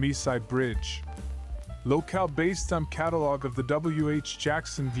 Tamisai Bridge. Locale based on catalog of the W. H.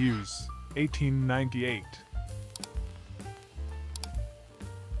 Jackson Views, 1898.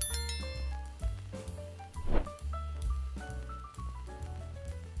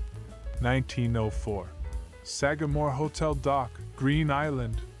 (1904). Sagamore Hotel Dock, Green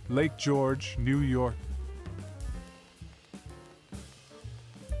Island, Lake George, New York.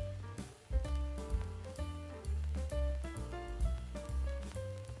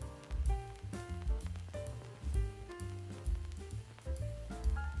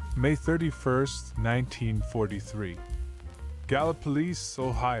 May 31, 1943. Gallipolis,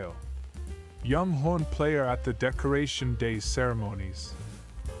 Ohio. Young horn player at the Decoration Day ceremonies.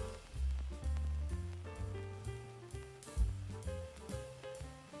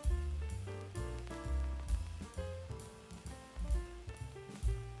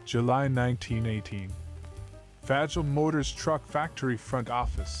 July 1918. Fagel Motors Truck Factory Front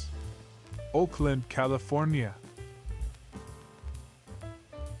Office. Oakland, California.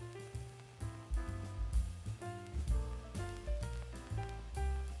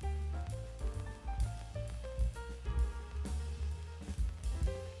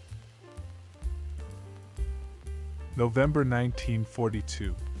 November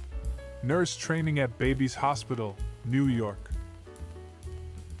 1942. Nurse training at Babies Hospital, New York.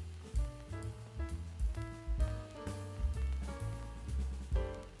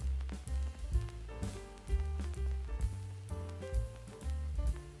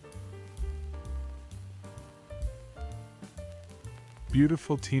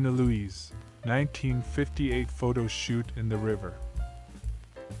 Beautiful Tina Louise, 1958 photo shoot in the river.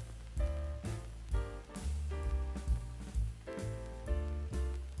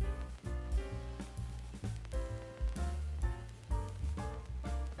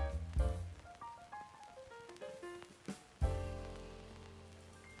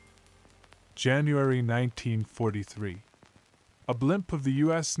 January 1943. A blimp of the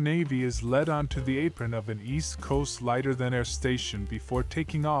U.S. Navy is led onto the apron of an East Coast lighter-than-air station before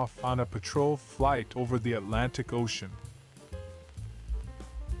taking off on a patrol flight over the Atlantic Ocean.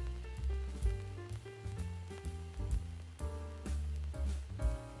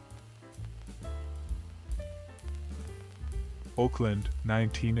 Oakland,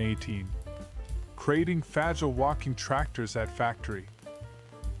 1918. Creating fragile walking tractors at factory.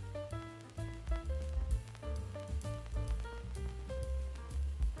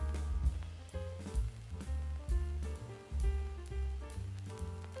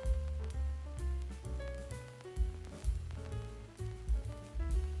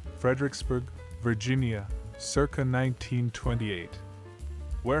 Fredericksburg, Virginia, circa 1928.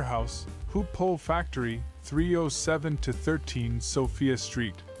 Warehouse, Hoop Pole Factory, 307-13 Sophia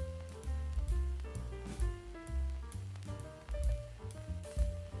Street.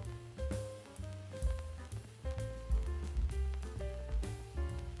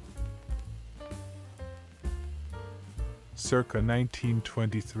 Circa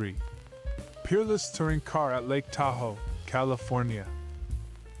 1923. Peerless touring car at Lake Tahoe, California.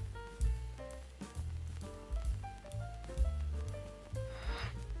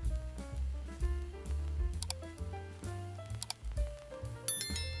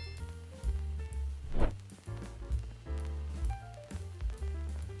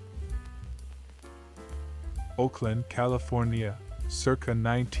 Oakland, California, circa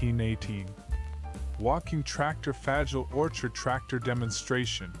 1918. Walking tractor fragile orchard tractor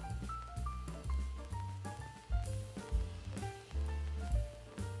demonstration.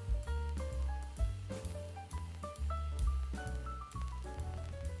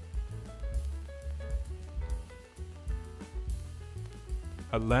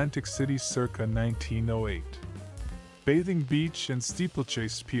 Atlantic City, circa 1908. Bathing Beach and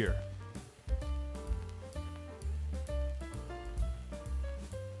Steeplechase Pier.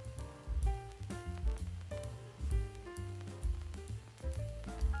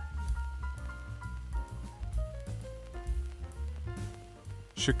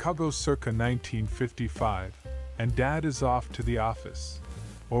 Chicago, circa 1955, and Dad is off to the office,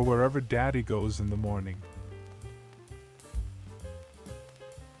 or wherever Daddy goes in the morning.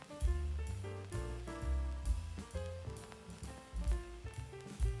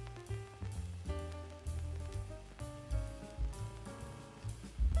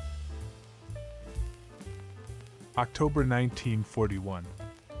 October 1941.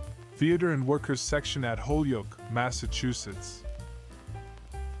 Theater and Workers Section at Holyoke, Massachusetts.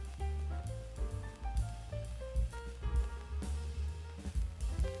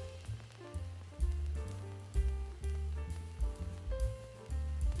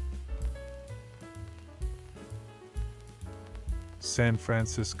 San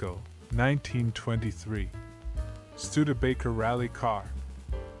Francisco, 1923. Studebaker Rally Car.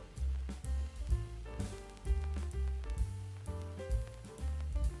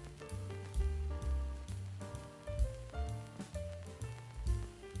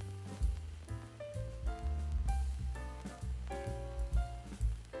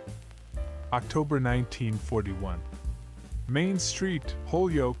 October 1941. Main Street,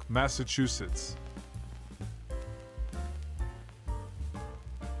 Holyoke, Massachusetts.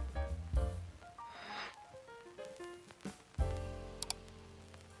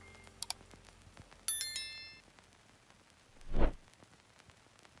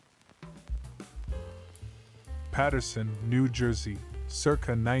 Paterson, New Jersey,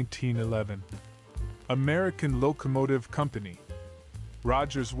 circa 1911. American Locomotive Company.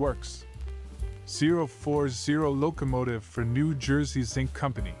 Rogers Works. 040 locomotive for New Jersey Zinc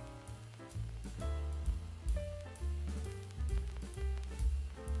Company.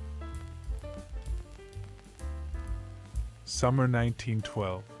 Summer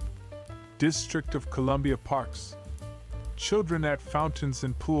 1912. District of Columbia Parks. Children at fountains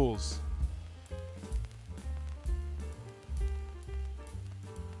and pools.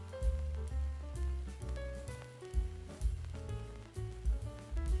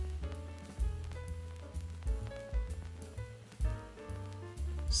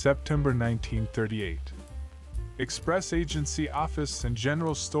 September 1938. Express Agency Office and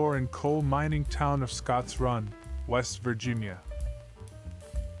General Store in coal mining town of Scotts Run, West Virginia.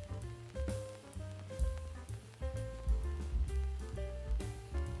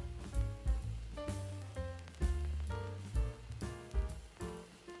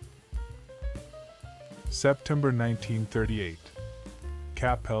 September 1938.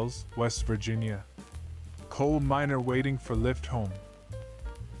 Capels, West Virginia. Coal miner waiting for lift home.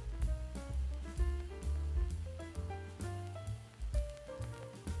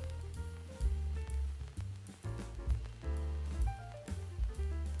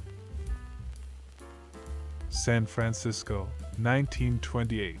 San Francisco,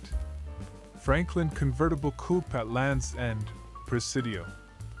 1928. Franklin convertible coupe at Land's End, Presidio.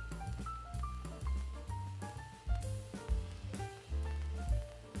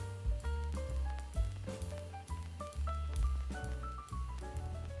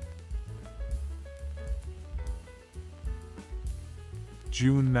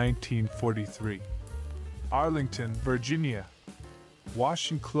 June 1943. Arlington, Virginia.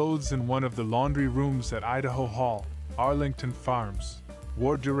 Washing clothes in one of the laundry rooms at Idaho Hall, Arlington Farms,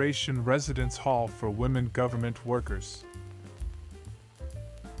 War Duration Residence Hall for women government workers.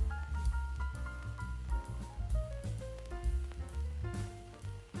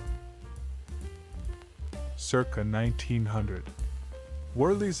 Circa 1900.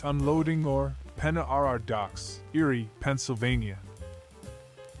 Worley's Unloading or Penna RR Docks, Erie, Pennsylvania.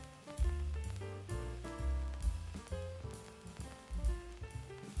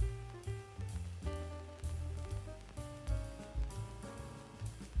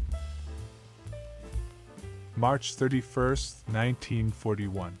 March 31,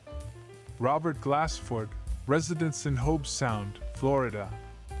 1941. Robert Glassford, residence in Hobe Sound, Florida.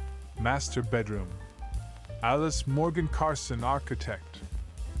 Master bedroom. Alice Morgan Carson, architect.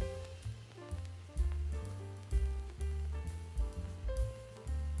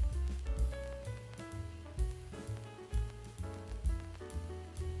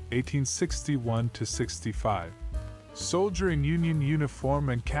 (1861–65). Soldier in Union uniform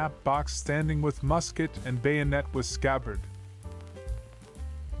and cap box standing with musket and bayonet with scabbard.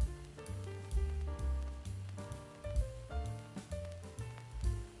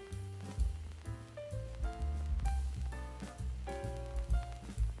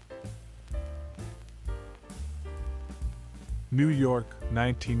 New York,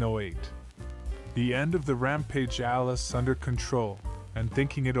 1908. The end of the rampage. Alice under control and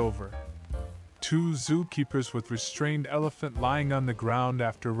thinking it over. Two zookeepers with restrained elephant lying on the ground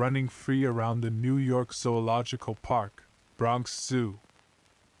after running free around the New York Zoological Park, Bronx Zoo.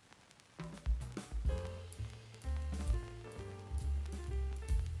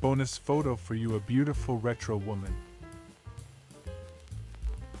 Bonus photo for you, a beautiful retro woman.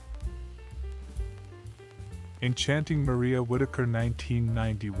 Enchanting Maria Whitaker,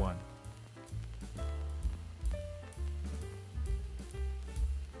 1991.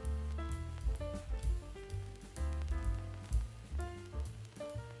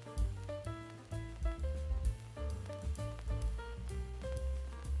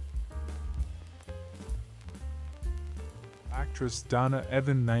 Actress Donna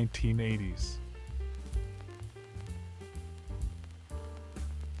Evan, 1980s.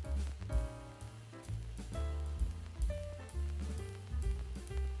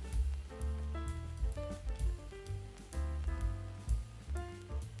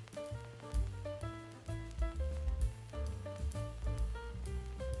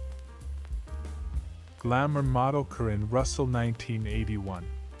 Glamour model Corinne Russell, 1981.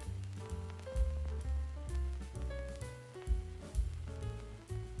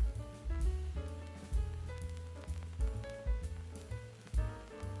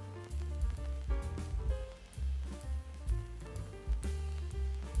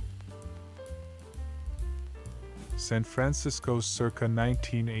 San Francisco, circa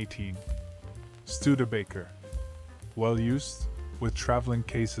 1918. Studebaker. Well used, with traveling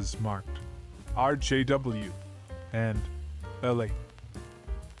cases marked RJW and LA.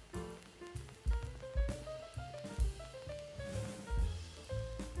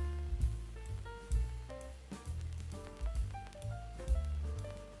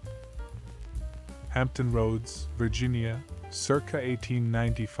 Hampton Roads, Virginia, circa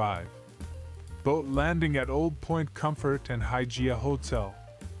 1895. Boat landing at Old Point Comfort and Hygeia Hotel.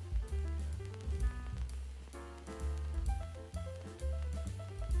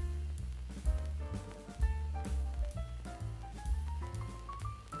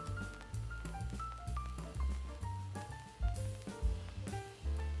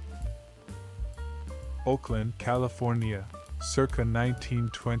 Oakland, California, circa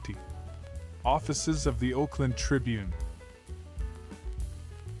 1920. Offices of the Oakland Tribune.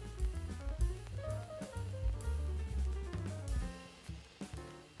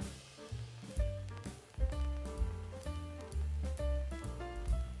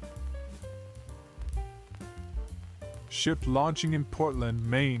 Ship launching in Portland,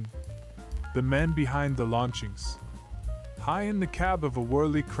 Maine. The men behind the launchings. High in the cab of a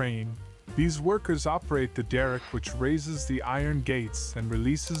whirly crane, these workers operate the derrick which raises the iron gates and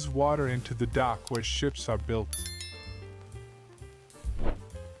releases water into the dock where ships are built.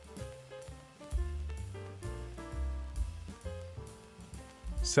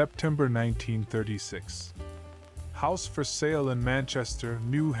 September 1936. house for sale in Manchester,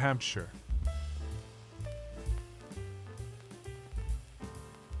 New Hampshire.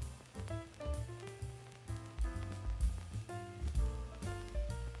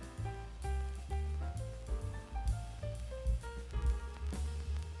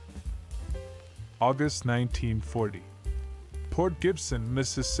 August 1940. Port Gibson,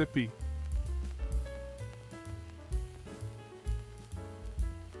 Mississippi.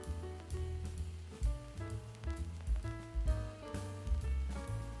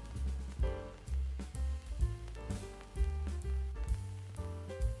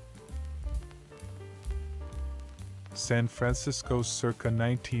 San Francisco circa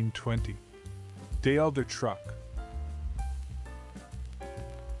 1920. Dale the Truck.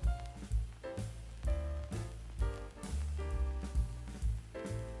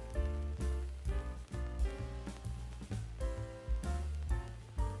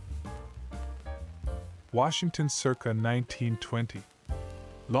 Washington circa 1920.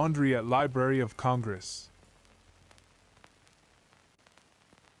 Laundry at Library of Congress.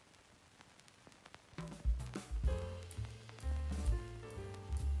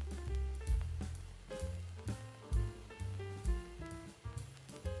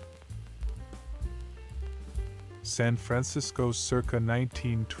 San Francisco circa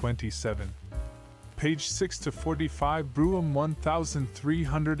 1927. Page 6 to 45, Brougham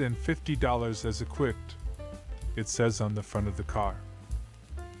 $1,350 as equipped. It says on the front of the car.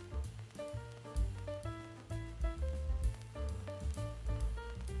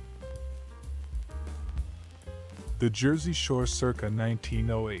 The Jersey Shore circa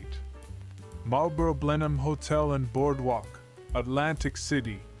 1908. Marlboro Blenheim Hotel and Boardwalk, Atlantic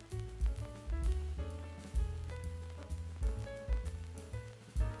City.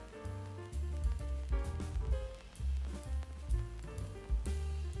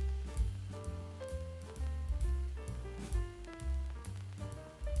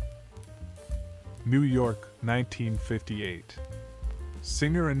 New York, 1958.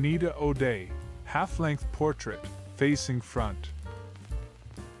 Singer Anita O'Day, half-length portrait, facing front.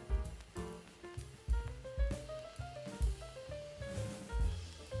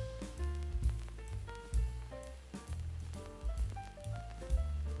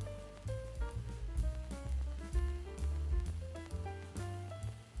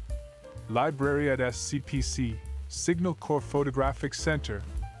 Library at SCPC, Signal Corps Photographic Center,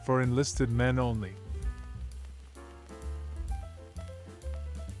 for enlisted men only.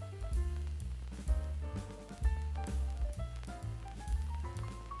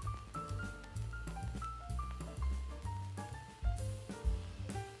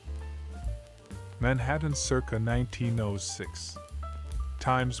 Manhattan circa 1906.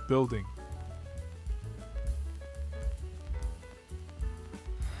 Times Building.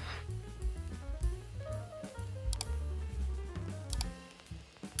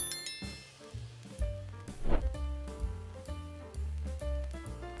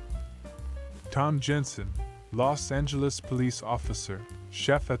 Tom Jensen, Los Angeles police officer,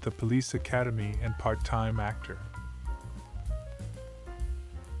 chef at the police academy and part-time actor.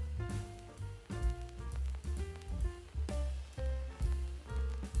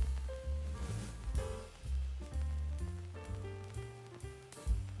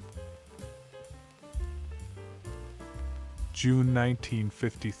 June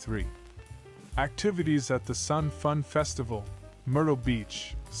 1953. Activities at the Sun Fun Festival, Myrtle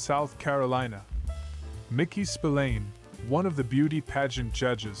Beach, South Carolina. Mickey Spillane, one of the beauty pageant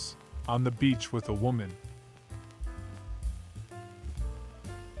judges, on the beach with a woman.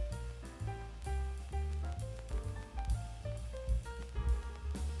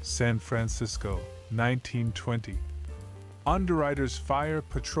 San Francisco, 1920. Underwriters Fire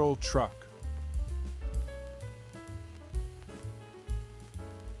Patrol Truck.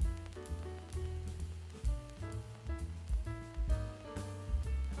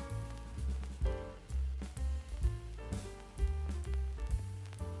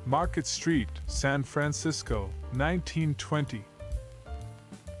 Market Street, San Francisco, 1920.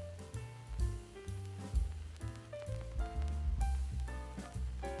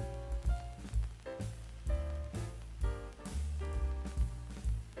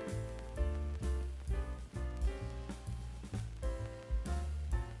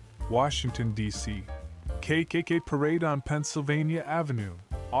 Washington, D.C. KKK Parade on Pennsylvania Avenue,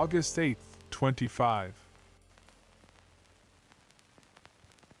 August 8, 25.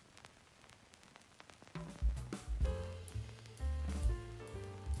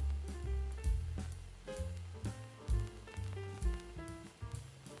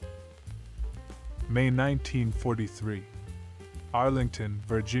 May 1943. Arlington,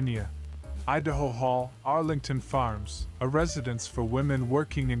 Virginia. Idaho Hall, Arlington Farms, a residence for women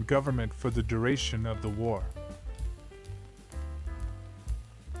working in government for the duration of the war.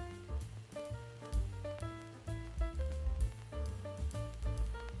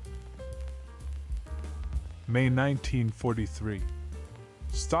 May 1943.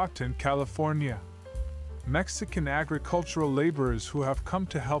 Stockton, California. Mexican agricultural laborers who have come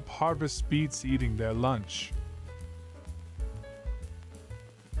to help harvest beets eating their lunch.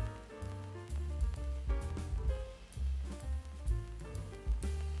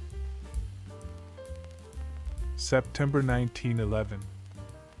 September 1911.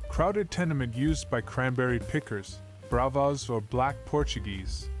 Crowded tenement used by cranberry pickers, bravos or black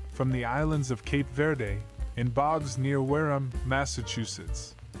Portuguese, from the islands of Cape Verde, in bogs near Wareham,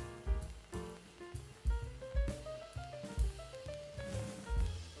 Massachusetts.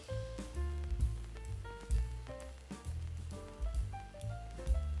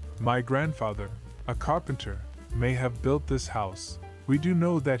 My grandfather, a carpenter, may have built this house. We do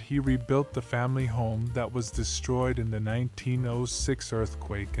know that he rebuilt the family home that was destroyed in the 1906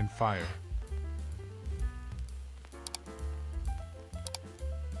 earthquake and fire.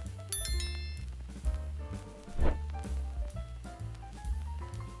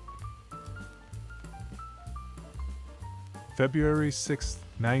 February 6,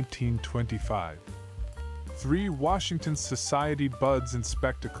 1925. 3 Washington Society Buds in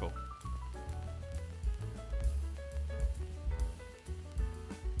Spectacle.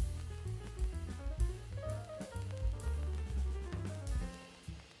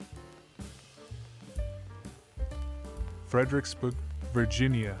 Fredericksburg,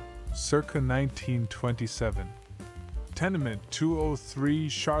 Virginia, circa 1927. Tenement 203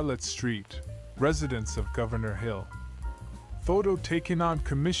 Charlotte Street, residence of Governor Hill. Photo taken on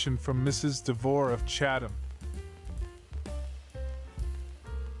commission from Mrs. DeVore of Chatham.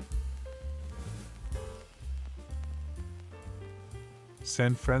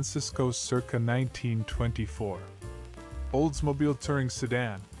 San Francisco circa 1924. Oldsmobile Touring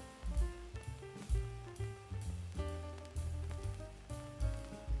Sedan.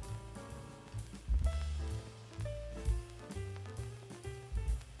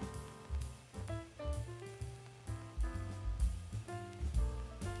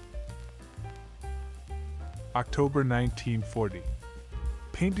 October 1940.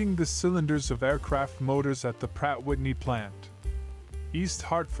 Painting the cylinders of aircraft motors at the Pratt Whitney plant. East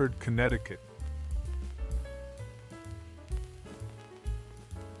Hartford, Connecticut.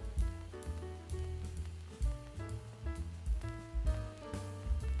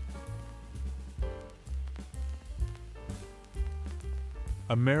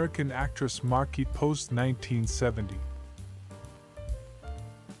 American actress Marquette Post 1970.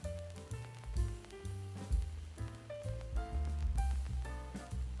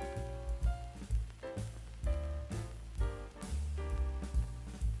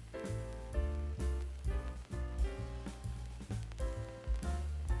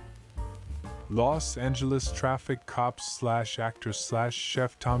 Los Angeles traffic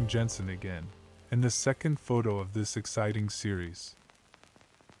cop/actor/chef Tom Jensen again, in the second photo of this exciting series.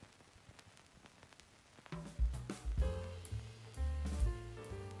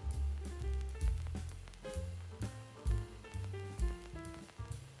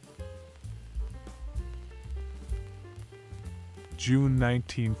 June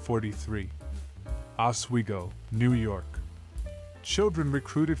 1943. Oswego, New York. Children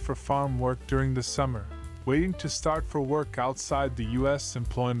recruited for farm work during the summer, waiting to start for work outside the U.S.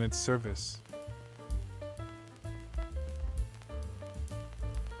 Employment Service.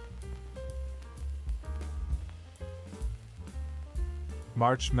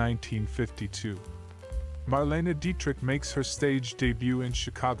 March 1952. Marlene Dietrich makes her stage debut in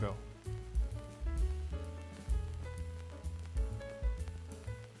Chicago.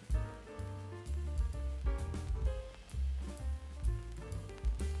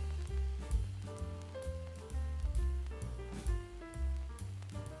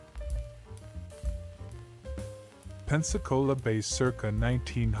 Pensacola Bay circa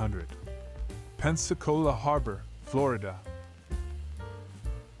 1900. Pensacola Harbor, Florida.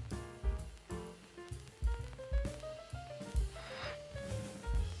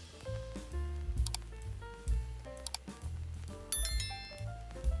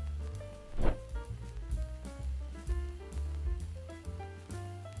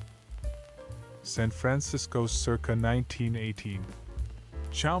 San Francisco circa 1918.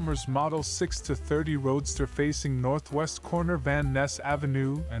 Chalmers Model 6-30 Roadster facing northwest corner Van Ness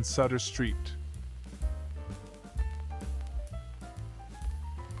Avenue and Sutter Street.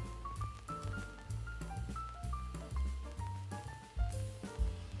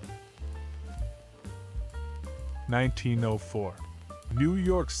 1904. New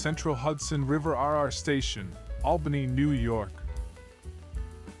York Central Hudson River RR Station, Albany, New York.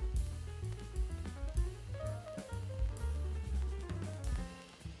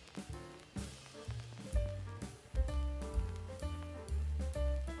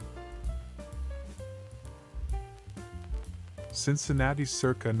 Cincinnati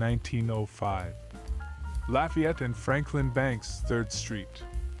circa 1905. Lafayette and Franklin Banks, 3rd Street.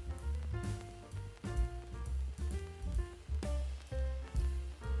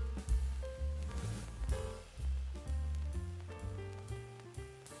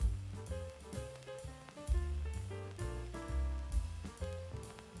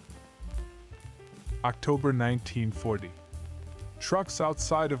 October 1940. Trucks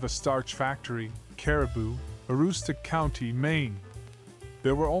outside of a starch factory, Caribou, Aroostook County, Maine.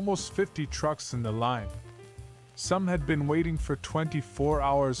 There were almost 50 trucks in the line. Some had been waiting for 24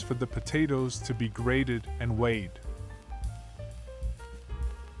 hours for the potatoes to be graded and weighed.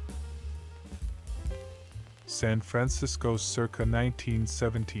 San Francisco circa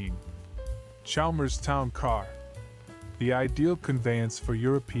 1917. Chalmers Town Car. The ideal conveyance for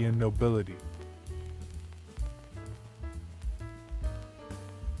European nobility.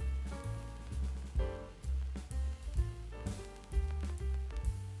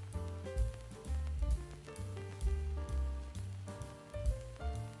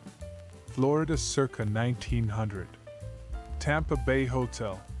 Florida circa 1900. Tampa Bay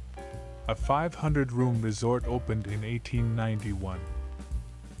Hotel. A 500-room resort opened in 1891.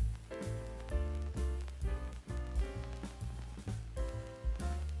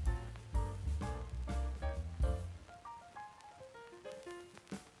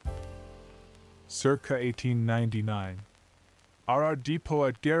 Circa 1899. RR Depot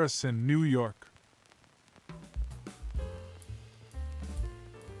at Garrison, New York.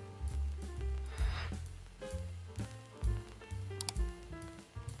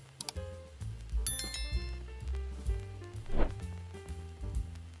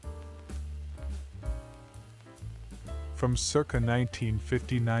 From circa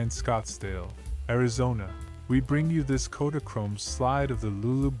 1959 Scottsdale, Arizona, we bring you this Kodachrome slide of the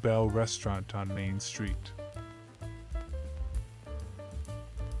Lulu Bell restaurant on Main Street.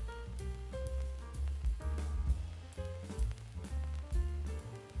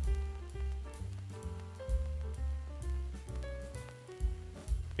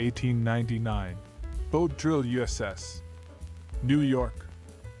 (1899) Boat Drill USS, New York.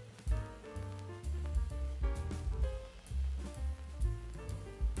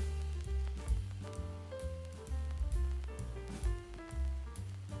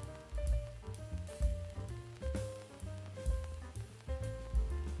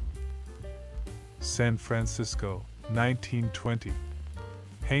 San Francisco, 1920.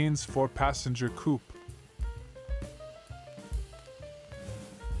 Haynes 4-passenger coupe.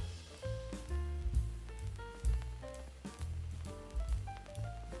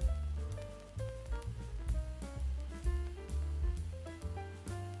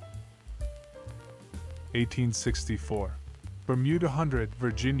 (1864). Bermuda 100,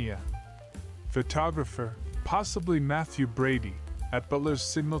 Virginia. Photographer, possibly Matthew Brady, at Butler's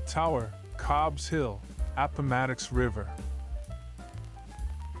Signal Tower, Cobb's Hill, Appomattox River.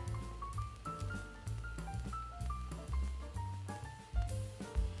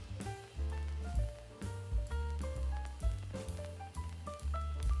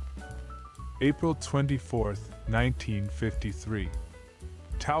 April 24, 1953.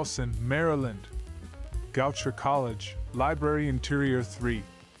 Towson, Maryland. Goucher College, Library Interior 3.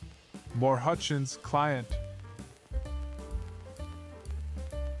 Moore Hutchins, client.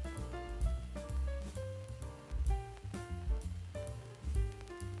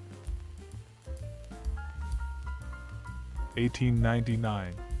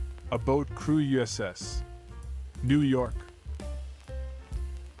 (1899). A boat crew USS, New York.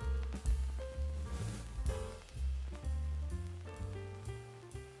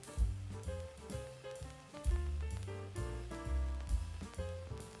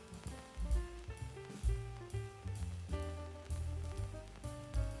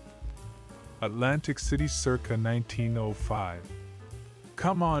 Atlantic City circa 1905.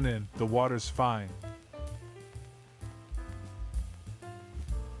 Come on in, the water's fine.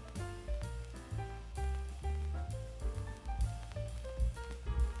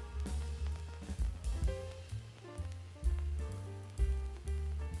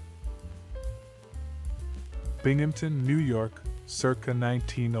 Binghamton, New York, circa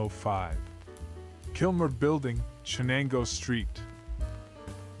 1905. Kilmer Building, Chenango Street.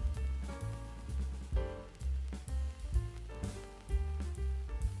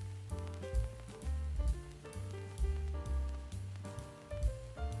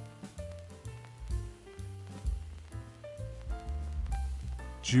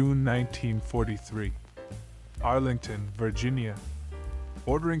 June 1943. Arlington, Virginia.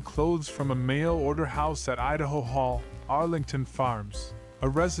 Ordering clothes from a mail-order house at Idaho Hall, Arlington Farms, a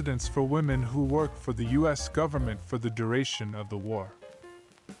residence for women who work for the U.S. government for the duration of the war.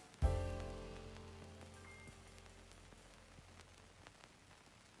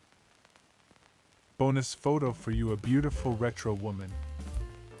 Bonus photo for you, a beautiful retro woman.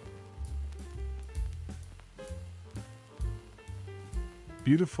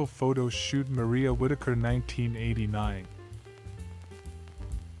 Beautiful photo shoot, Maria Whitaker, 1989.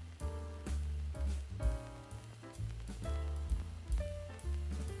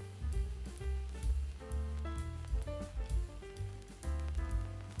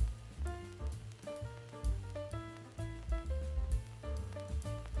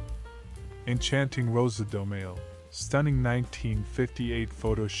 Enchanting Rosa DeMille, stunning 1958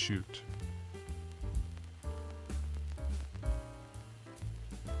 photo shoot.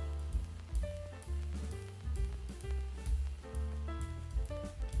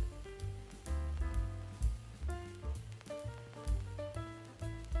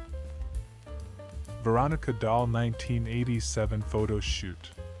 Veronica Dahl, 1987 photo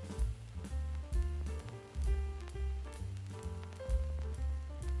shoot.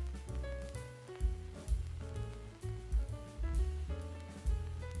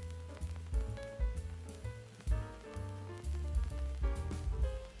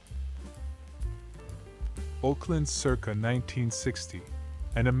 Oakland circa 1960,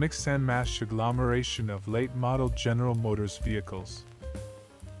 and a mix and match agglomeration of late model General Motors vehicles.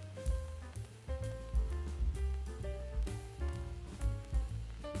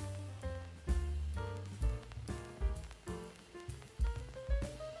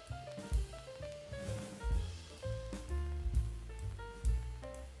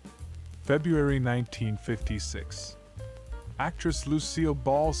 February 1956. Actress Lucille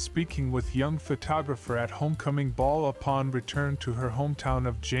Ball speaking with young photographer at homecoming ball upon return to her hometown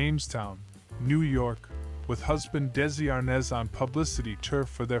of Jamestown, New York, with husband Desi Arnaz on publicity tour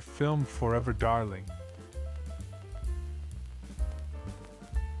for their film Forever Darling.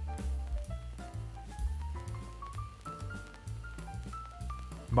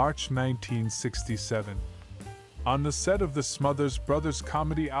 March 1967. On the set of the Smothers Brothers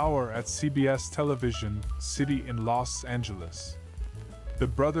Comedy Hour at CBS Television City in Los Angeles. The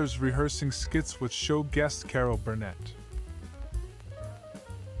brothers rehearsing skits with show guest Carol Burnett.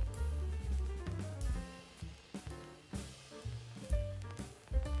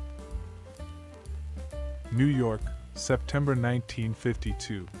 New York, September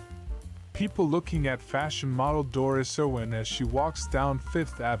 1952. People looking at fashion model Doris Irwin as she walks down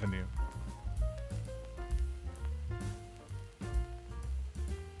Fifth Avenue.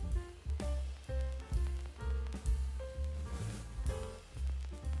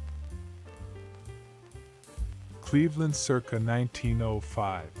 Cleveland circa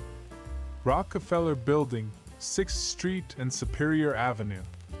 1905. Rockefeller Building, 6th Street and Superior Avenue.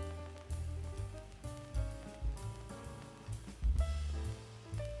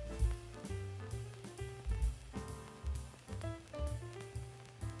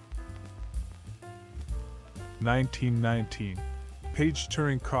 (1919) Page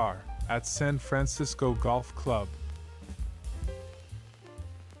touring car at San Francisco Golf Club.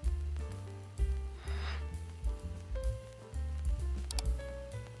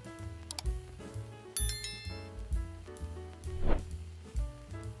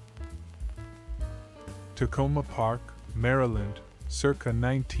 Tacoma Park, Maryland, circa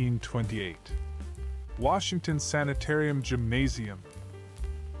 1928. Washington Sanitarium Gymnasium.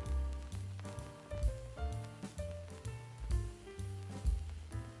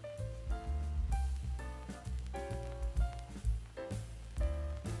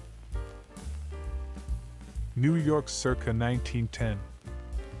 New York circa 1910.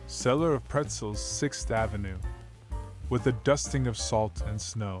 Cellar of Pretzels, 6th Avenue, with a dusting of salt and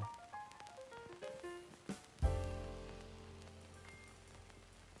snow.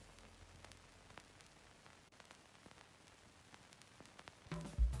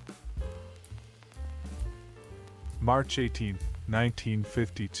 March 18,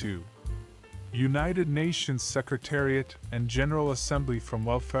 1952. United Nations Secretariat and General Assembly from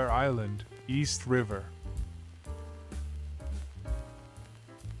Welfare Island, East River.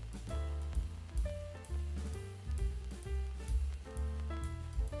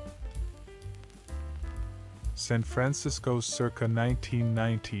 San Francisco circa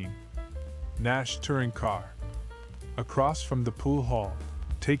 1919. Nash touring car. Across from the pool hall,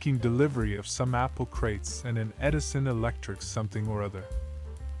 taking delivery of some Apple crates and an Edison Electric something or other.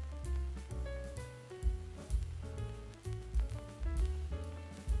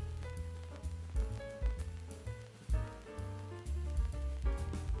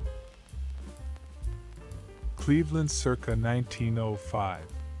 Cleveland circa 1905.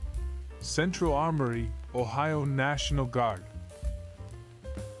 Central Armory, Ohio National Guard.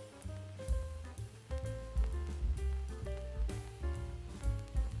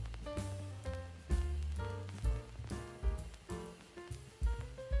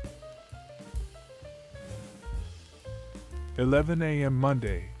 (11 a.m.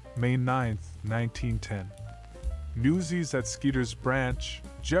 Monday, May 9, 1910). Newsies at Skeeter's Branch,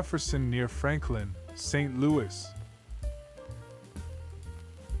 Jefferson near Franklin, St. Louis.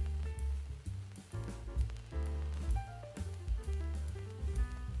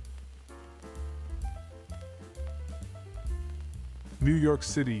 New York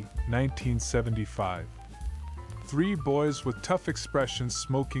City, 1975. Three boys with tough expressions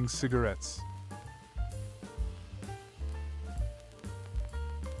smoking cigarettes.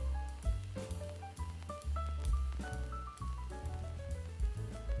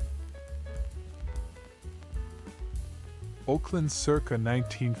 Oakland circa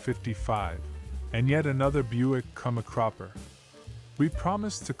 1955, and yet another Buick come-a-cropper. We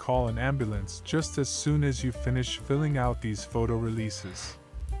promise to call an ambulance just as soon as you finish filling out these photo releases.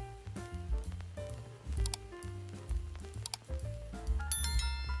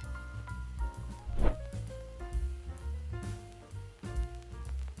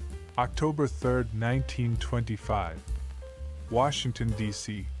 October 3, 1925. Washington,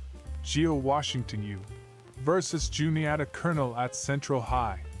 D.C. Geo Washington U. versus Juniata Colonel at Central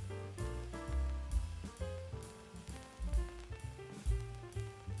High.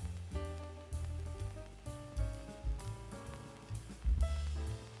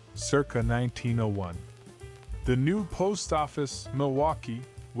 Circa 1901. The new post office, Milwaukee,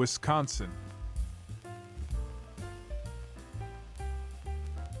 Wisconsin.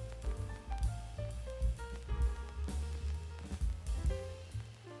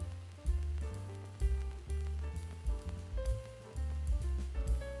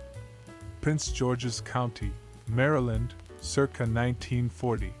 Prince George's County, Maryland, circa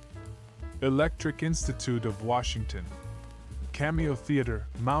 1940. Electric Institute of Washington. Cameo Theater,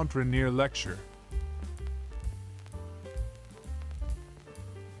 Mount Rainier Lecture.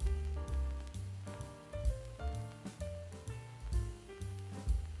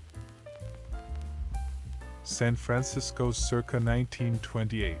 San Francisco circa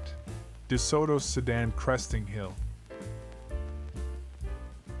 1928. DeSoto Sedan Cresting Hill.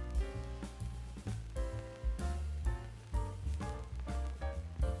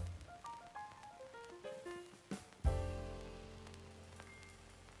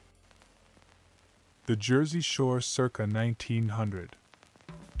 The Jersey Shore circa 1900.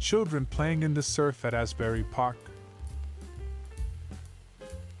 Children playing in the surf at Asbury Park.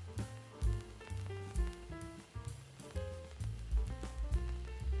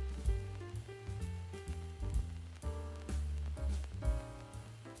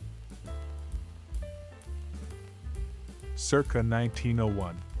 Circa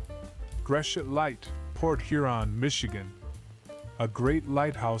 1901. Gratiot Light, Port Huron, Michigan. A great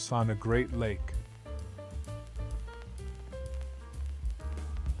lighthouse on a great lake.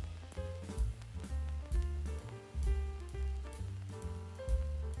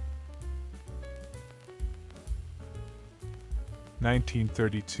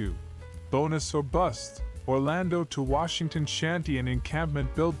 (1932). Bonus or Bust, Orlando to Washington Shanty, an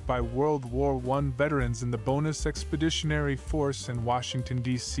encampment built by World War I veterans in the Bonus Expeditionary Force in Washington,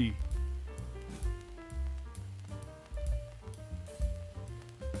 D.C.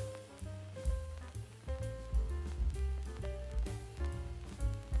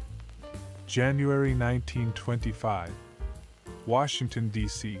 January 1925. Washington,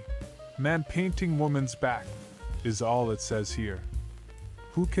 D.C. Man painting woman's back is all it says here.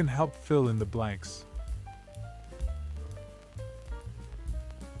 Who can help fill in the blanks?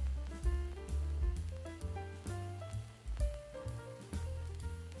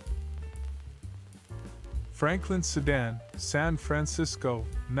 Franklin Sedan, San Francisco,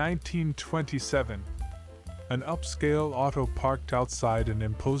 1927. An upscale auto parked outside an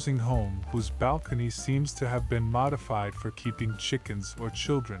imposing home whose balcony seems to have been modified for keeping chickens or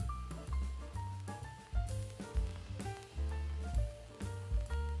children.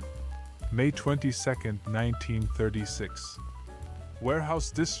 May 22, 1936.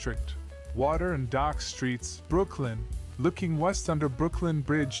 Warehouse District, Water and Dock Streets, Brooklyn, looking west under Brooklyn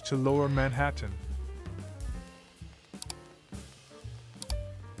Bridge to Lower Manhattan.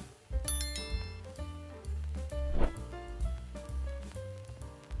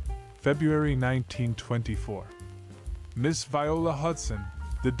 February 1924. Miss Viola Hudson,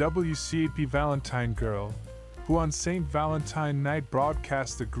 the WCAP Valentine girl, who on St. Valentine night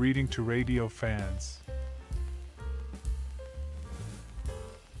broadcast a greeting to radio fans.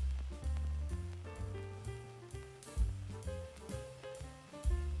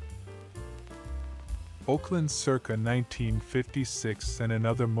 Oakland circa 1956 and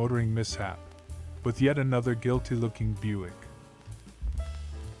another motoring mishap, with yet another guilty-looking Buick.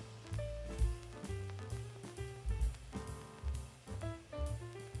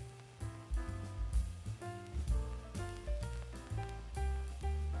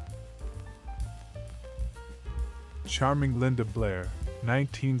 Charming Linda Blair,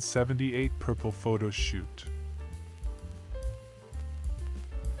 1978 purple photo shoot.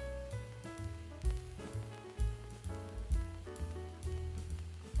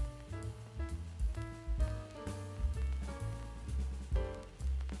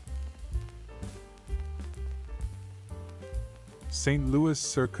 St. Louis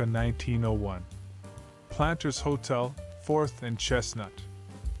circa 1901. Planters Hotel, 4th and Chestnut.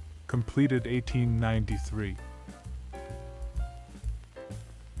 Completed 1893.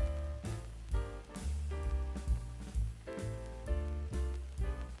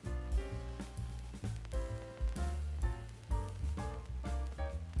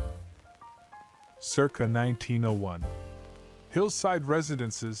 Circa 1901. Hillside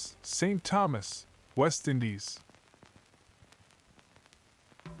Residences, St. Thomas, West Indies.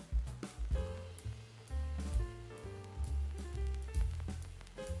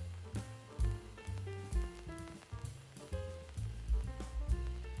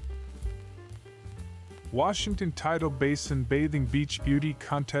 Washington Tidal Basin Bathing Beach Beauty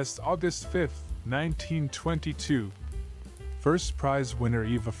Contest, August 5, 1922. First prize winner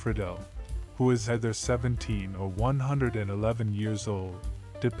Eva Friedel, who is either 17 or 111 years old,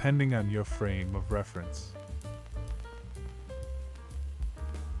 depending on your frame of reference.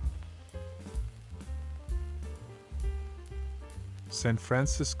 San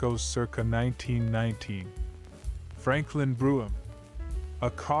Francisco circa 1919. Franklin Bruham. A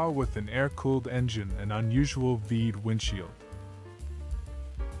car with an air-cooled engine and unusual V windshield.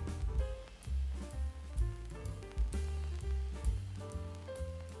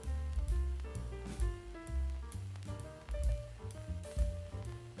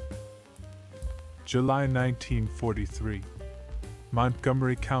 July 1943.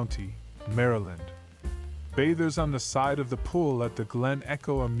 Montgomery County, Maryland. Bathers on the side of the pool at the Glen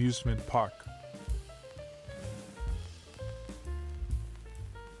Echo Amusement Park.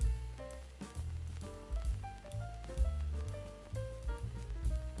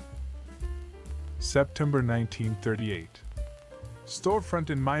 September 1938. Storefront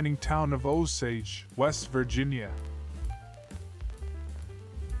in mining town of Osage, West Virginia.